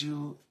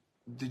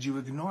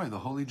ignore the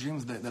holy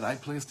dreams that I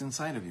placed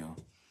inside of you?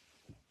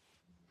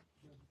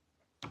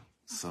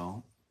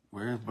 So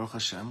we're, Baruch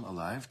Hashem,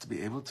 alive to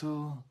be able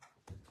to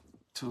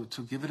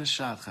give it a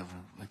shot,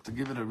 Chavra. Like to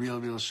give it a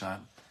real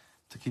shot,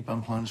 to keep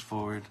on plunged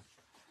forward,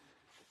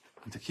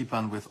 and to keep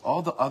on with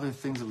all the other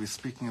things that we're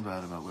speaking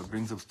about what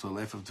brings us to a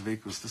life of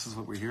Dveikus. This is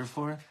what we're here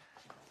for,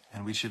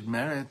 and we should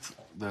merit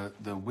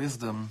the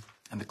wisdom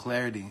and the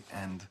clarity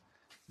and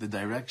the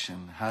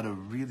direction, how to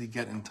really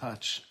get in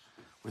touch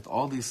with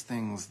all these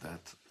things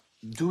that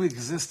do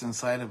exist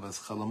inside of us,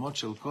 Chalamot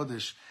Shel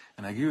Kodesh.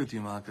 And I agree with you,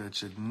 Malka, it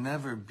should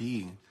never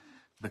be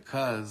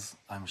because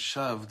I'm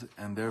shoved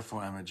and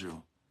therefore I'm a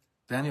Jew.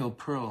 Daniel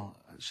Pearl,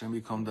 Shem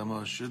Yikom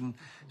Damo, should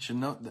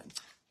know that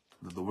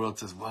the world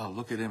says, wow,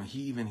 look at him,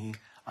 he.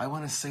 I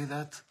want to say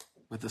that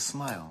with a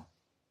smile,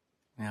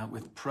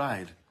 with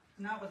pride.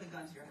 Not with a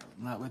gun to your head.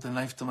 Not with a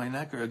knife to my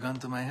neck or a gun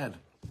to my head.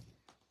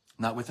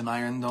 Not with an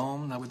iron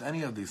dome, not with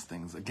any of these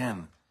things.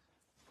 Again,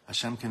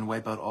 Hashem can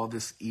wipe out all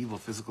this evil,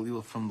 physical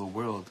evil from the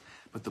world,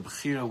 but the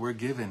bechira we're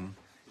given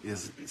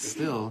is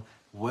still,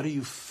 what are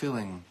you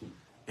filling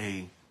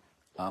a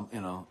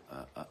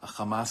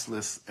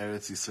Hamasless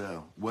Eretz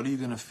Yisrael? What are you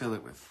going to fill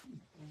it with?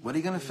 What are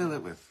you going to fill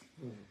it with?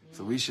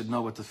 So we should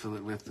know what to fill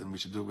it with, and we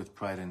should do it with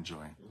pride and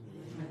joy.